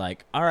I was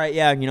like, all right,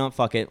 yeah, you know what?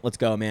 Fuck it. Let's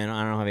go, man.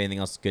 I don't have anything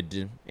else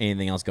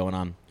going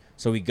on.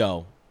 So we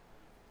go.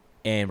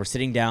 And we're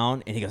sitting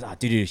down, and he goes,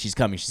 dude, she's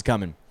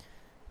coming.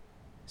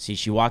 See,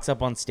 she walks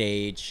up on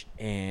stage,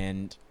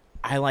 and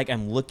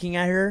I'm looking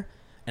at her,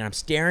 and I'm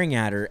staring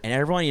at her, and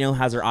everyone,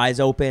 has their eyes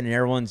open, and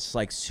everyone's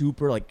like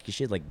super, like,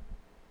 she had like,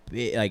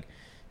 big, like,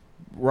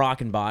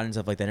 rocking body and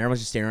stuff like that. And everyone's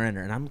just staring at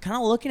her, and I'm kind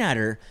of looking at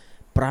her,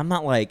 but I'm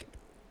not like,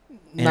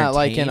 not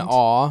like in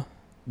awe.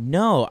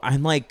 No,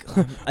 I'm like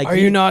are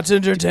you not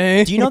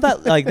entertained? Do you know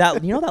that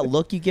that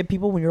look you give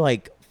people when you're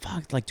like,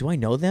 fuck, like, do I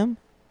know them?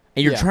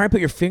 And you're trying to put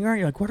your finger on it,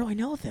 you're like, where do I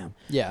know them?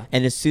 Yeah.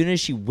 And as soon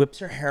as she whips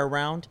her hair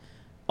around,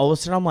 all of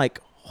a sudden I'm like,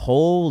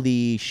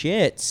 holy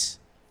shit,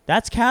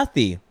 that's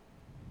Kathy.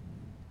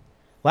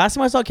 Last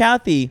time I saw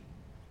Kathy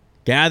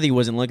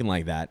wasn't looking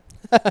like that.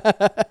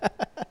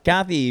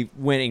 Kathy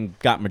went and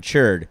got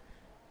matured.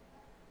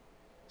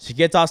 She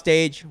gets off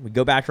stage, we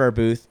go back to our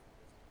booth.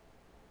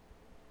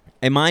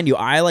 And mind you,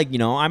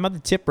 I'm at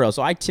the tip bro,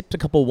 so I tipped a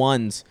couple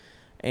ones,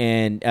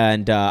 and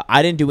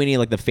I didn't do any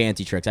like the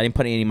fancy tricks. I didn't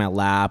put any in my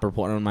lap or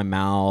put it in my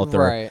mouth,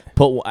 or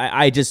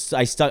I just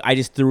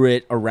threw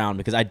it around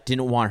because I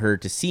didn't want her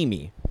to see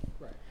me.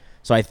 Right.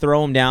 So I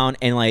throw them down,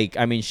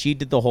 and she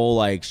did the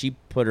whole she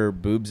put her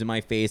boobs in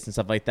my face and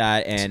stuff like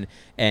that, and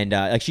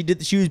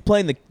she was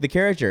playing the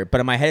character, but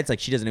in my head it's like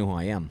she doesn't know who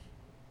I am.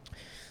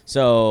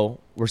 So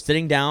we're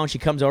sitting down. She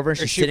comes over and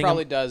she's sitting. She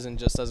probably does and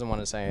just doesn't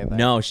want to say anything.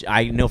 No,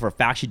 I know for a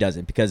fact she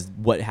doesn't, because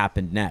what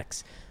happened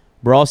next.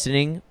 We're all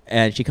sitting,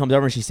 and she comes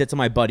over and she sits on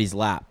my buddy's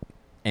lap,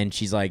 and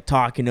she's like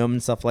talking to him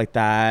and stuff like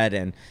that,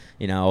 and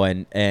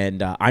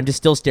I'm just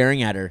still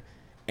staring at her,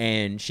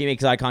 and she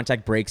makes eye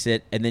contact, breaks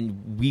it, and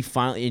then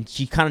and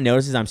she kind of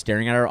notices I'm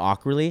staring at her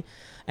awkwardly,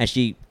 and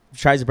she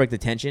tries to break the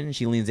tension, and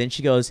she leans in.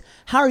 She goes,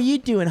 "How are you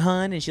doing,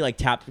 hun?" And she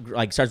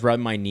starts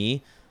rubbing my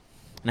knee,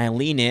 and I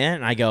lean in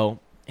and I go,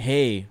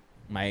 "Hey,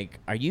 Mike,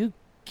 are you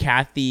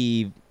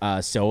Kathy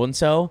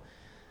so-and-so?"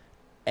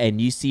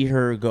 And you see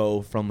her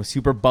go from a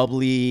super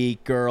bubbly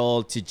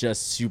girl to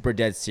just super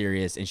dead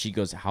serious. And she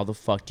goes, "How the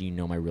fuck do you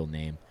know my real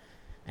name?"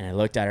 And I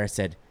looked at her and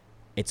said,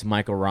 "It's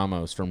Michael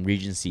Ramos from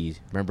Regency.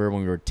 Remember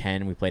when we were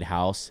 10, we played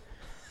house?"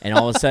 And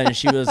all of a sudden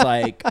she was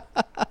like,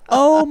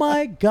 "Oh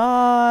my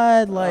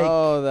God." Like,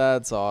 oh,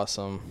 that's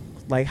awesome.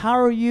 Like, "How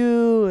are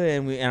you?"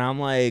 And I'm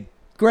like,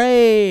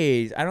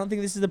 "Great. I don't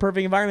think this is the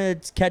perfect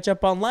environment to catch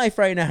up on life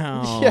right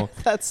now."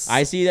 Yeah,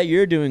 I see that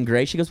you're doing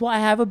great. She goes, "Well, I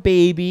have a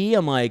baby."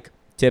 I'm like,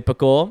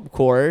 typical, of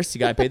course. You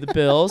got to pay the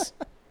bills.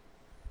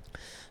 So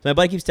my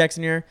buddy keeps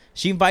texting her.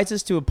 She invites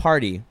us to a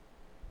party.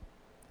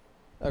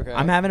 Okay.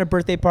 I'm having a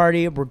birthday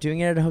party. We're doing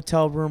it at a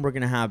hotel room. We're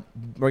gonna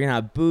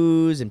have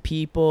booze and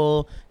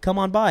people. Come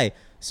on by.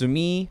 So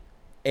me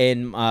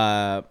and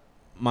my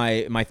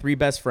 3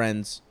 best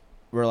friends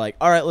were like,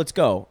 all right, let's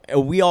go.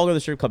 And we all go to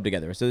the strip club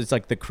together. So it's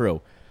like the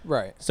crew.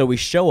 Right. So we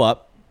show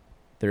up.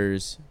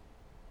 There's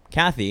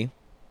Kathy's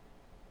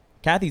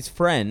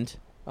friend.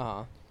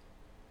 Uh-huh.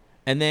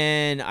 And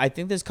then I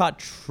think this caught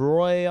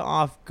Troy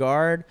off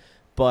guard,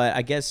 but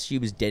I guess she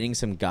was dating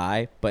some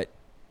guy. But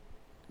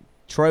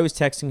Troy was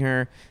texting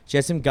her. She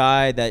had some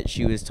guy that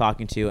she was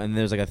talking to, and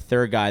there was like a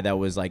third guy that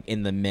was like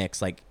in the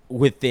mix, like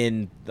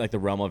within like the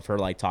realm of her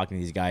like talking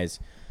to these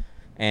guys.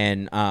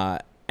 And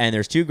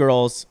there's 2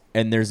 girls,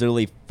 and there's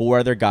literally 4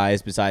 other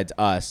guys besides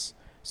us.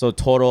 So a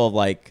total of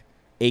like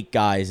 8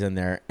 guys in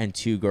there and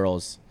 2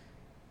 girls.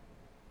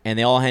 And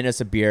they all hand us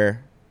a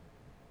beer.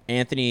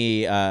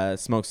 Anthony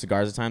smokes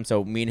cigars at the time,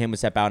 so me and him would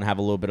step out and have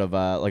a little bit of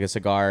like a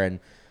cigar, and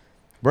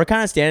we're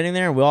kind of standing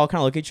there, and we all kind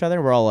of look at each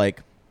other. We're all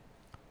like,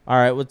 all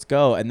right, let's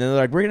go. And then they're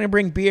like, we're going to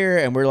bring beer,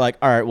 and we're like,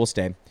 all right, we'll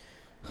stay.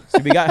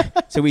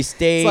 So we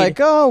stayed. It's like,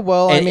 oh,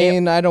 well, I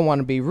don't want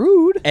to be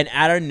rude. And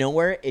out of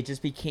nowhere, it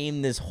just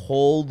became this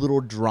whole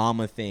little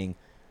drama thing.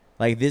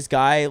 Like this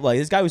guy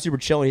was super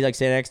chill, and he's like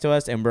sitting next to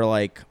us, and we're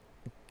like,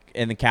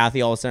 and then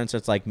Kathy all of a sudden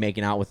starts like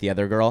making out with the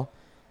other girl.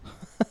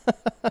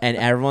 And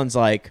everyone's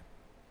like,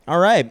 all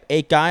right,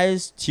 8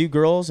 guys, 2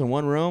 girls in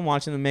one room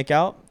watching them make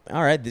out.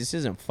 All right, this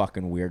isn't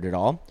fucking weird at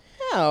all.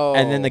 No.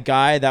 And then the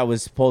guy that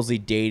was supposedly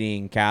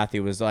dating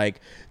Kathy was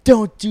like,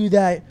 don't do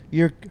that.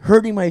 You're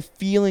hurting my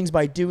feelings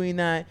by doing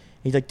that.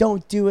 He's like,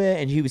 don't do it.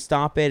 And he would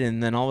stop it.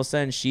 And then all of a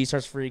sudden she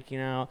starts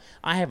freaking out.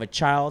 I have a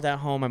child at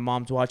home. My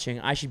mom's watching.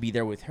 I should be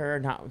there with her,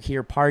 not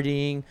here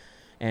partying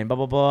and blah,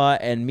 blah, blah.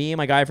 And me and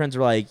my guy friends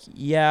were like,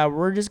 yeah,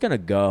 we're just going to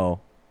go.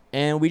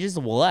 And we just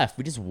left.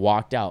 We just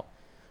walked out.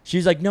 She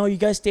was like, no, you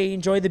guys stay.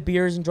 Enjoy the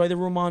beers. Enjoy the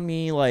room on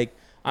me. Like,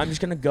 I'm just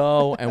going to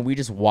go. And we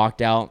just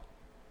walked out.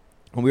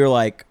 And we were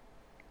like,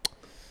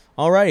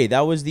 Alrighty,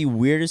 that was the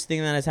weirdest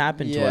thing that has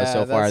happened to us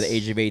so far at the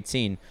age of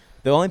 18.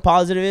 The only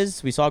positive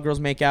is we saw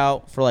girls make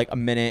out for like a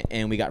minute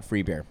and we got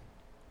free beer.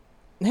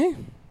 Hey,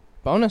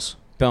 bonus.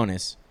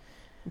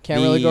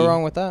 Can't really go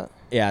wrong with that.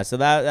 Yeah, so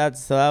that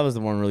was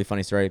the one really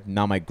funny story.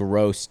 Now my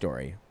gross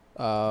story.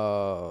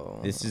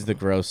 Oh. This is the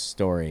gross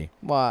story.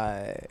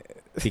 Why?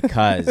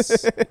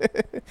 Because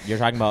you're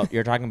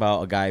talking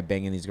about a guy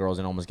banging these girls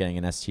and almost getting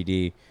an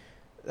STD.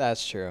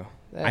 That's true.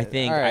 I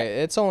think all right,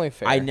 it's only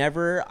fair.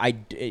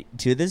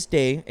 To this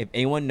day, if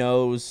anyone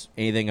knows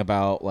anything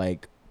about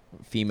like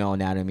female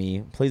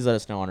anatomy, please let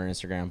us know on our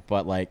Instagram.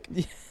 But like,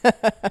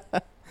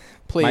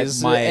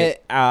 please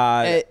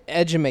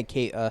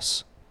educate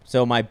us.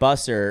 So my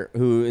busser,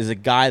 who is a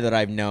guy that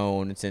I've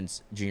known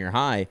since junior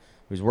high,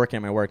 who's working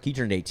at my work, he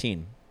turned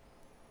 18.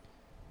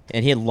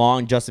 And he had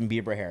long Justin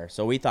Bieber hair.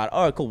 So we thought,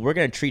 oh, cool, we're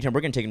going to treat him.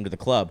 We're going to take him to the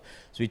club.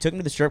 So we took him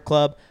to the strip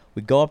club.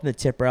 We go up in the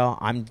tip rail.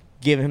 I'm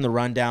giving him the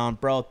rundown.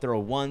 Bro, throw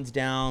ones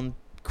down.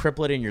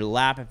 Cripple it in your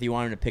lap if you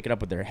want him to pick it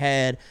up with their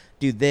head.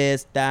 Do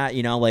this, that,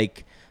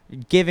 like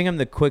giving him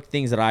the quick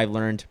things that I've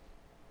learned.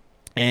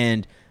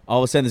 And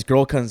all of a sudden this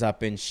girl comes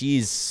up and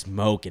she's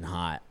smoking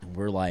hot. And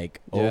we're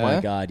like, oh, my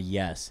God,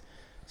 yes.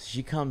 So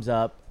she comes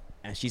up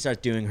and she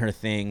starts doing her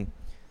thing.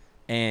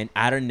 And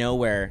out of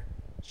nowhere,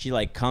 she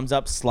like comes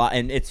up,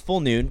 and it's full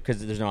noon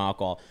because there's no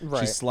alcohol. Right.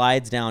 She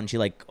slides down. She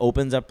like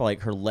opens up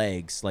like her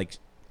legs, like,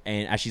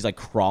 and as she's like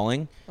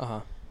crawling,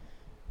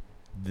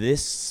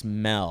 this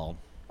smell.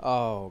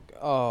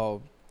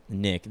 Oh,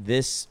 Nick,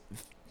 this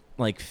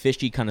like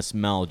fishy kind of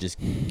smell, just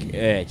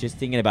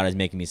thinking about it is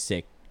making me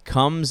sick.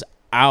 Comes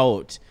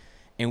out,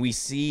 and we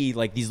see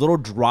like these little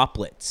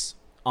droplets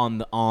on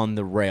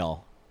the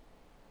rail,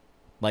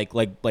 like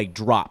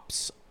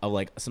drops of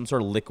like some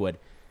sort of liquid.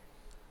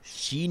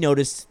 She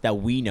noticed that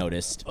we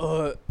noticed,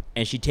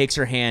 and she takes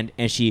her hand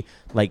and she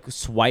like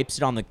swipes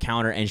it on the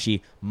counter and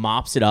she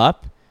mops it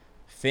up,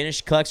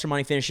 collects her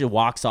money, finishes,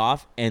 walks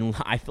off. And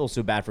I feel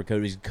so bad for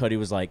Cody. Cody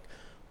was like,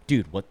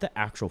 dude, what the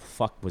actual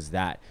fuck was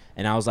that?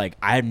 And I was like,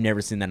 I have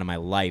never seen that in my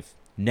life.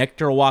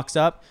 Nectar walks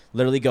up,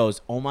 literally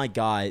goes, oh my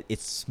God, it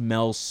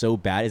smells so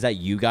bad. Is that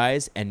you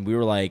guys? And we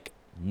were like,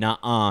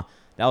 nuh-uh.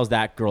 That was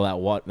that girl that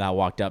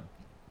walked up,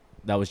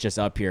 that was just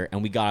up here.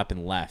 And we got up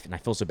and left. And I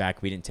feel so bad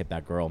we didn't tip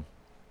that girl.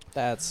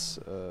 That's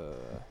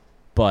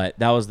But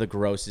that was the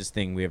grossest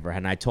thing we ever had.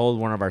 And I told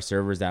one of our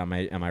servers that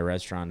at my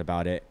restaurant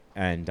about it,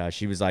 and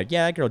she was like,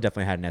 yeah, that girl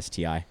definitely had an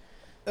STI.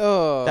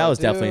 Oh, that was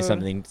definitely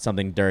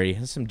something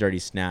dirty. Some dirty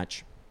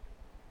snatch.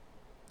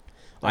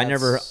 I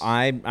never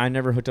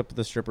hooked up with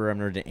a stripper. I've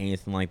never did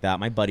anything like that.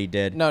 My buddy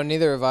did. No,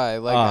 neither have I.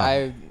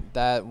 Like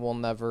that will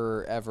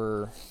never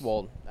ever,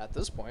 well, at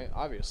this point,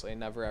 obviously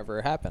never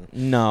ever happen.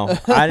 No.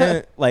 I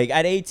didn't, like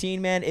at 18,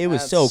 man, it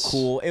was so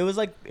cool. It was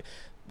like,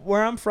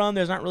 where I'm from,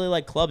 there's not really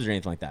like clubs or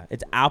anything like that.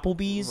 It's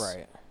Applebee's,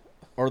 right,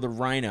 or the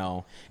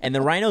Rhino. And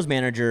the Rhino's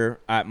manager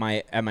at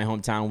my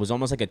hometown was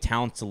almost like a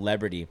town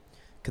celebrity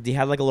because he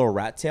had like a little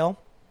rat tail.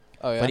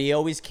 Oh, yeah? But he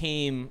always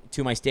came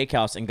to my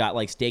steakhouse and got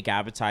like steak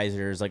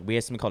appetizers. Like we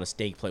had something called a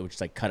steak plate, which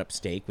is like cut up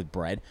steak with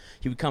bread.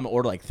 He would come and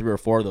order like 3 or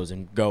 4 of those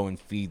and go and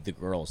feed the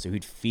girls. So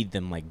he'd feed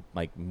them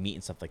like meat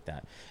and stuff like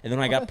that. And then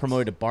when I got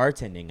promoted to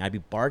bartending, I'd be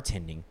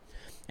bartending,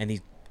 and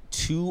these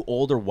 2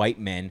 older white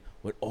men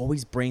would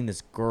always bring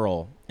this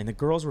girl, and the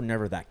girls were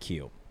never that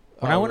cute.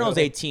 When I was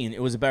 18,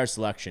 it was a better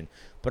selection.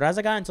 But as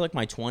I got into like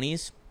my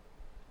 20s,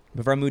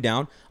 before I moved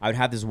down, I would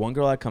have this one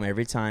girl that come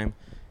every time,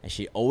 and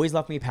she always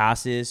left me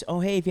passes. Oh,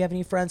 hey, if you have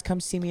any friends,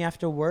 come see me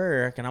after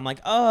work. And I'm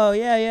like, oh,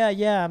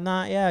 yeah, I'm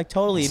not, yeah,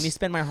 totally. Let me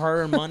spend my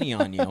hard-earned money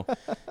on you,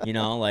 and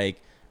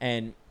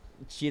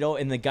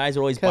and the guys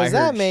would always buy her. Because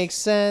that makes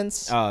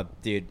sense.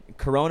 Dude,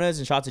 Coronas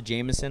and shots of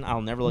Jameson,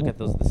 I'll never look at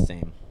those the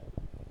same.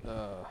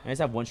 I just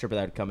have one stripper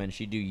that would come in.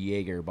 She'd do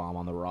Jaeger bomb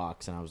on the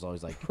rocks, and I was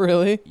always like,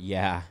 really?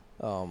 Yeah.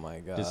 Oh my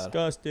God.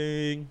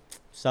 Disgusting.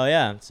 So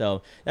yeah,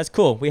 so that's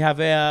cool. We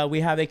have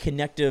a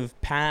connective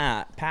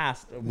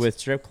past with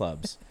strip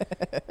clubs.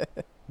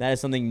 That is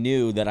something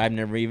new that I've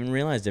never even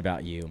realized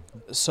about you.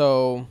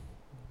 So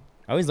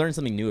I always learn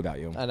something new about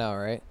you. I know,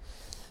 right?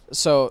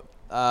 So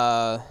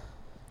I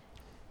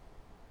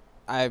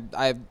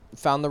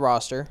found the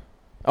roster.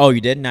 Oh, you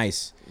did?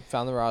 Nice.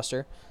 Found the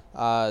roster.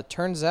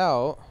 Turns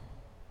out,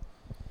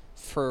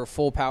 for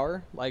full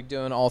power, like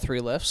doing all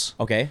 3 lifts,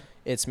 okay,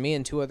 it's me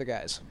and 2 other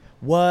guys.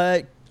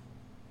 What?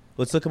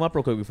 Let's look them up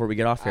real quick before we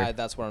get off here.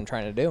 That's what I'm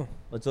trying to do.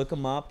 Let's look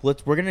them up.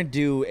 We're gonna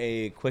do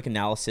a quick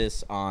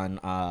analysis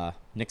on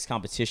Nick's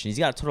competition. He's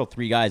got a total of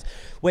 3 guys.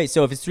 Wait,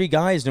 so if it's 3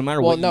 guys, no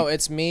matter what? Well, no,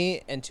 it's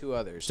me and 2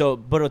 others. So,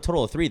 but a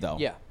total of 3 though.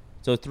 Yeah.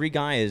 So 3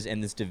 guys in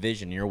this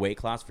division, your weight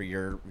class for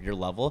your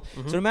level.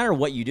 Mm-hmm. So no matter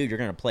what you do, you're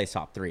gonna place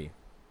top 3.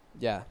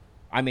 Yeah.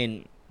 I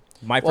mean,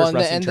 my first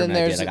wrestling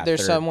tournament I got there's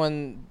third.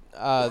 Someone.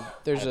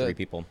 There's 3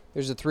 people.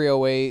 There's a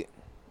 308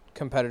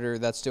 competitor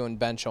that's doing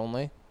bench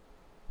only.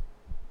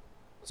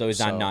 So is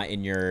that not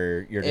in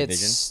your division?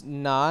 It's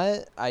not.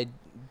 I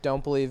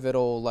don't believe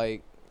it'll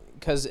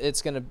because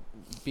it's gonna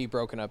be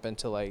broken up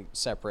into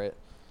separate.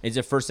 Is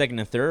it first, second,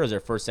 and third, or is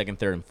it first, second,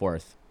 third, and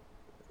fourth?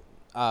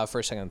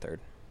 First, second, and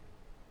third.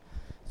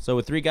 So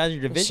with 3 guys in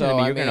your division,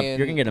 So, you're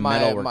gonna get a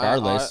medal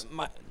regardless.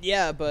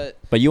 Yeah, but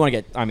But you want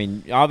to get. I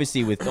mean,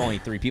 obviously with only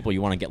 3 people,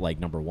 you want to get like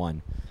number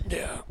 1.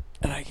 yeah,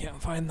 and I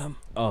can't find them.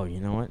 Oh, you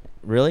know what?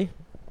 Really?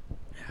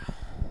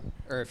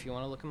 Or if you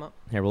want to look them up.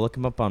 Here, we'll look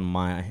him up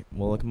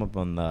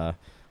on the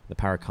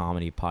Power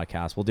Comedy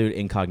podcast. We'll do it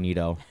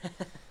incognito.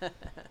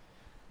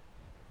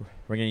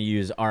 We're gonna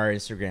use our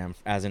Instagram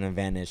as an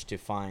advantage to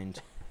find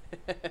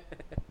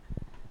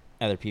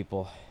other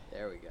people.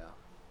 There we go.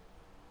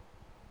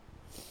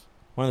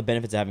 One of the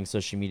benefits of having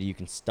social media, you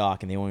can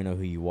stalk and they won't know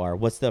who you are.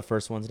 What's the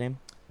first one's name?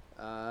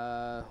 Hold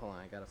on,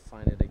 I gotta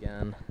find it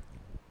again.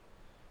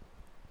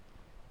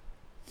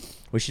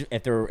 We should,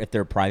 if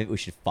they're private, we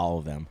should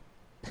follow them.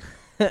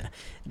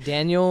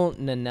 Daniel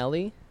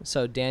Nanelli.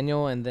 So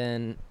Daniel, and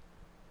then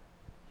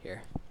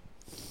here.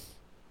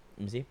 Let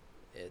me see.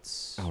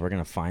 It's Oh, we're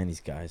gonna find these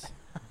guys.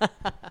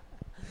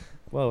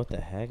 Whoa, what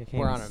the heck? I can't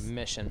we're even on a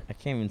mission. I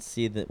can't even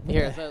see the.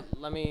 Here,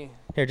 let me.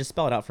 Here, just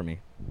spell it out for me.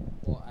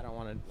 Well, I don't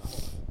want to.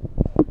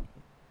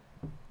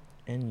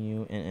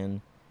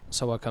 N-U-N-N.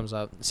 So what comes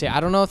up? See, I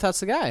don't know if that's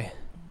the guy.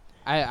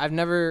 I've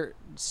never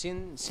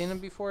seen him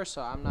before,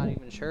 so I'm not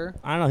even sure.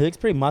 I don't know. He looks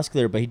pretty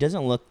muscular, but he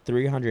doesn't look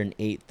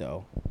 308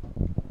 though.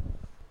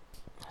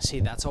 See,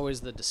 that's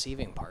always the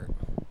deceiving part,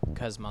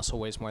 because muscle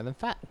weighs more than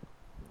fat.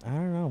 I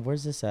don't know.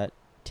 Where's this at?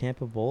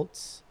 Tampa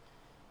Bolts?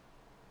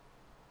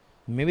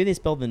 Maybe they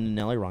spelled the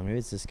Nanelli wrong. Maybe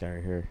it's this guy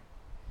right here.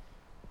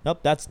 Nope,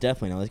 that's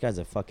definitely not. This guy's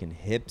a fucking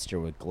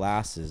hipster with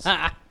glasses.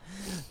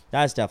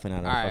 That's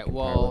definitely not a All right, fucking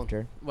well,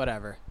 powerlifter.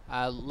 Whatever.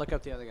 Look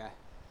up the other guy.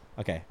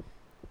 Okay.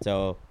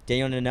 So,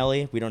 Daniel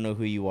Nanelli, we don't know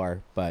who you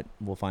are, but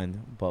we'll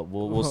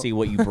see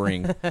what you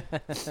bring.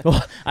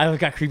 I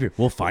got creepier.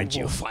 We'll find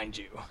you. We'll find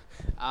you.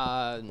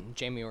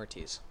 Jamie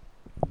Ortiz.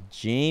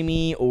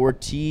 Jamie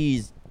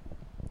Ortiz.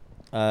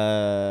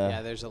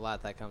 Yeah, there's a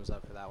lot that comes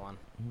up for that one.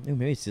 Ooh,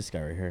 maybe it's this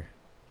guy right here.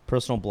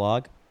 Personal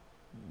blog?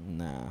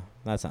 Nah,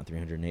 that's not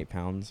 308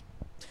 pounds.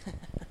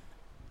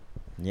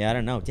 Yeah, I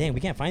don't know. Dang, we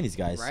can't find these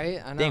guys.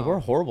 Right? I know. Dang, we're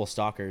horrible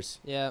stalkers.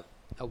 Yeah.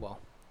 Oh, well.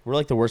 We're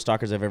like the worst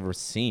stalkers I've ever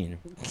seen.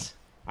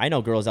 I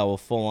know girls that will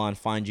full on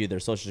find you their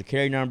social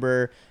security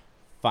number,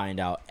 find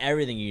out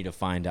everything you need to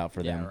find out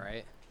for them. Yeah,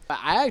 right. But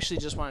I actually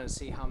just wanted to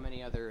see how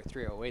many other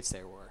 308s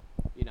there were.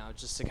 You know,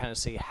 just to kind of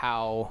see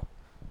how.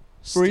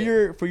 For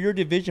your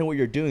division, what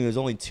you're doing, there's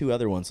only 2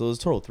 other ones, so there's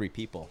a total of 3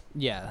 people.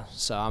 Yeah.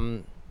 So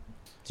I'm.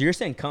 So you're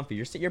staying comfy.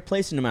 You're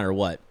placing no matter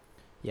what.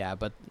 Yeah,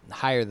 but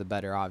higher the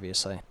better,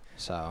 obviously.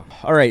 So.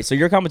 All right. So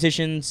your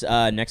competition's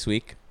next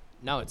week.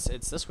 No, it's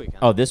this weekend.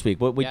 Oh, this week.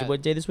 What Yeah.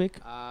 what day this week?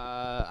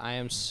 I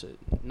am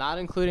not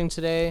including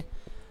today.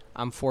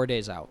 I'm 4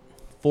 days out.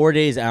 4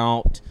 days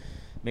out.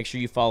 Make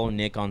sure you follow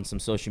Nick on some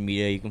social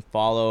media. You can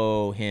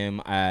follow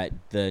him at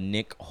the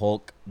Nick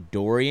Hulk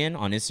Dorian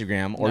on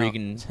Instagram, or No. you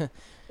can.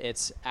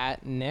 It's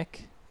at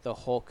Nick the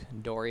Hulk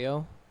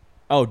Dorio.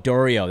 Oh,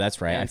 Dorio. That's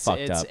right. I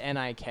fucked it's up.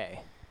 N-I-K.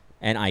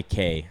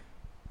 N-I-K.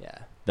 Yeah.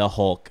 The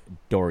Hulk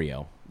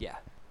Dorio. Yeah.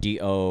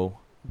 D-O.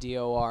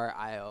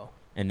 Dorio.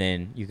 And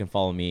then you can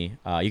follow me.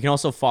 You can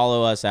also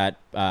follow us at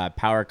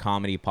Power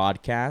Comedy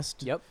Podcast.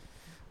 Yep.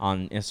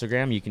 On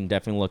Instagram. You can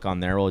definitely look on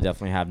there. We'll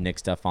definitely have Nick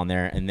stuff on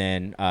there. And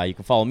then you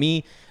can follow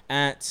me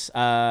at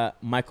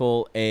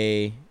Michael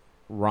A.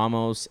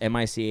 Ramos,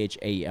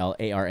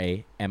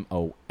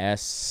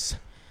 MichaelAramos.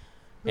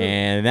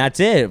 And that's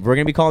it. We're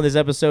going to be calling this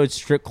episode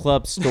Strip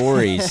Club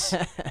Stories.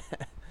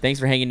 Thanks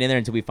for hanging in there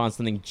until we found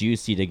something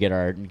juicy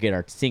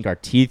to sink our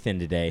teeth in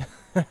today.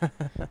 It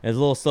was a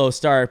little slow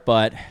start,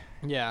 but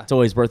Yeah. it's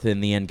always worth it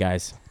in the end,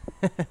 guys.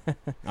 All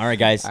right,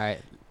 guys. All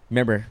right.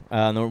 Remember,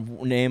 the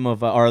name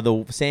of or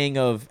the saying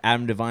of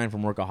Adam Devine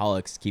from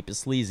Workaholics: keep it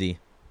sleazy.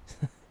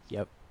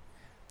 Yep.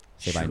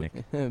 Say bye, Nick.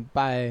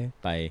 Bye.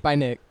 Bye. Bye,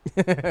 Nick.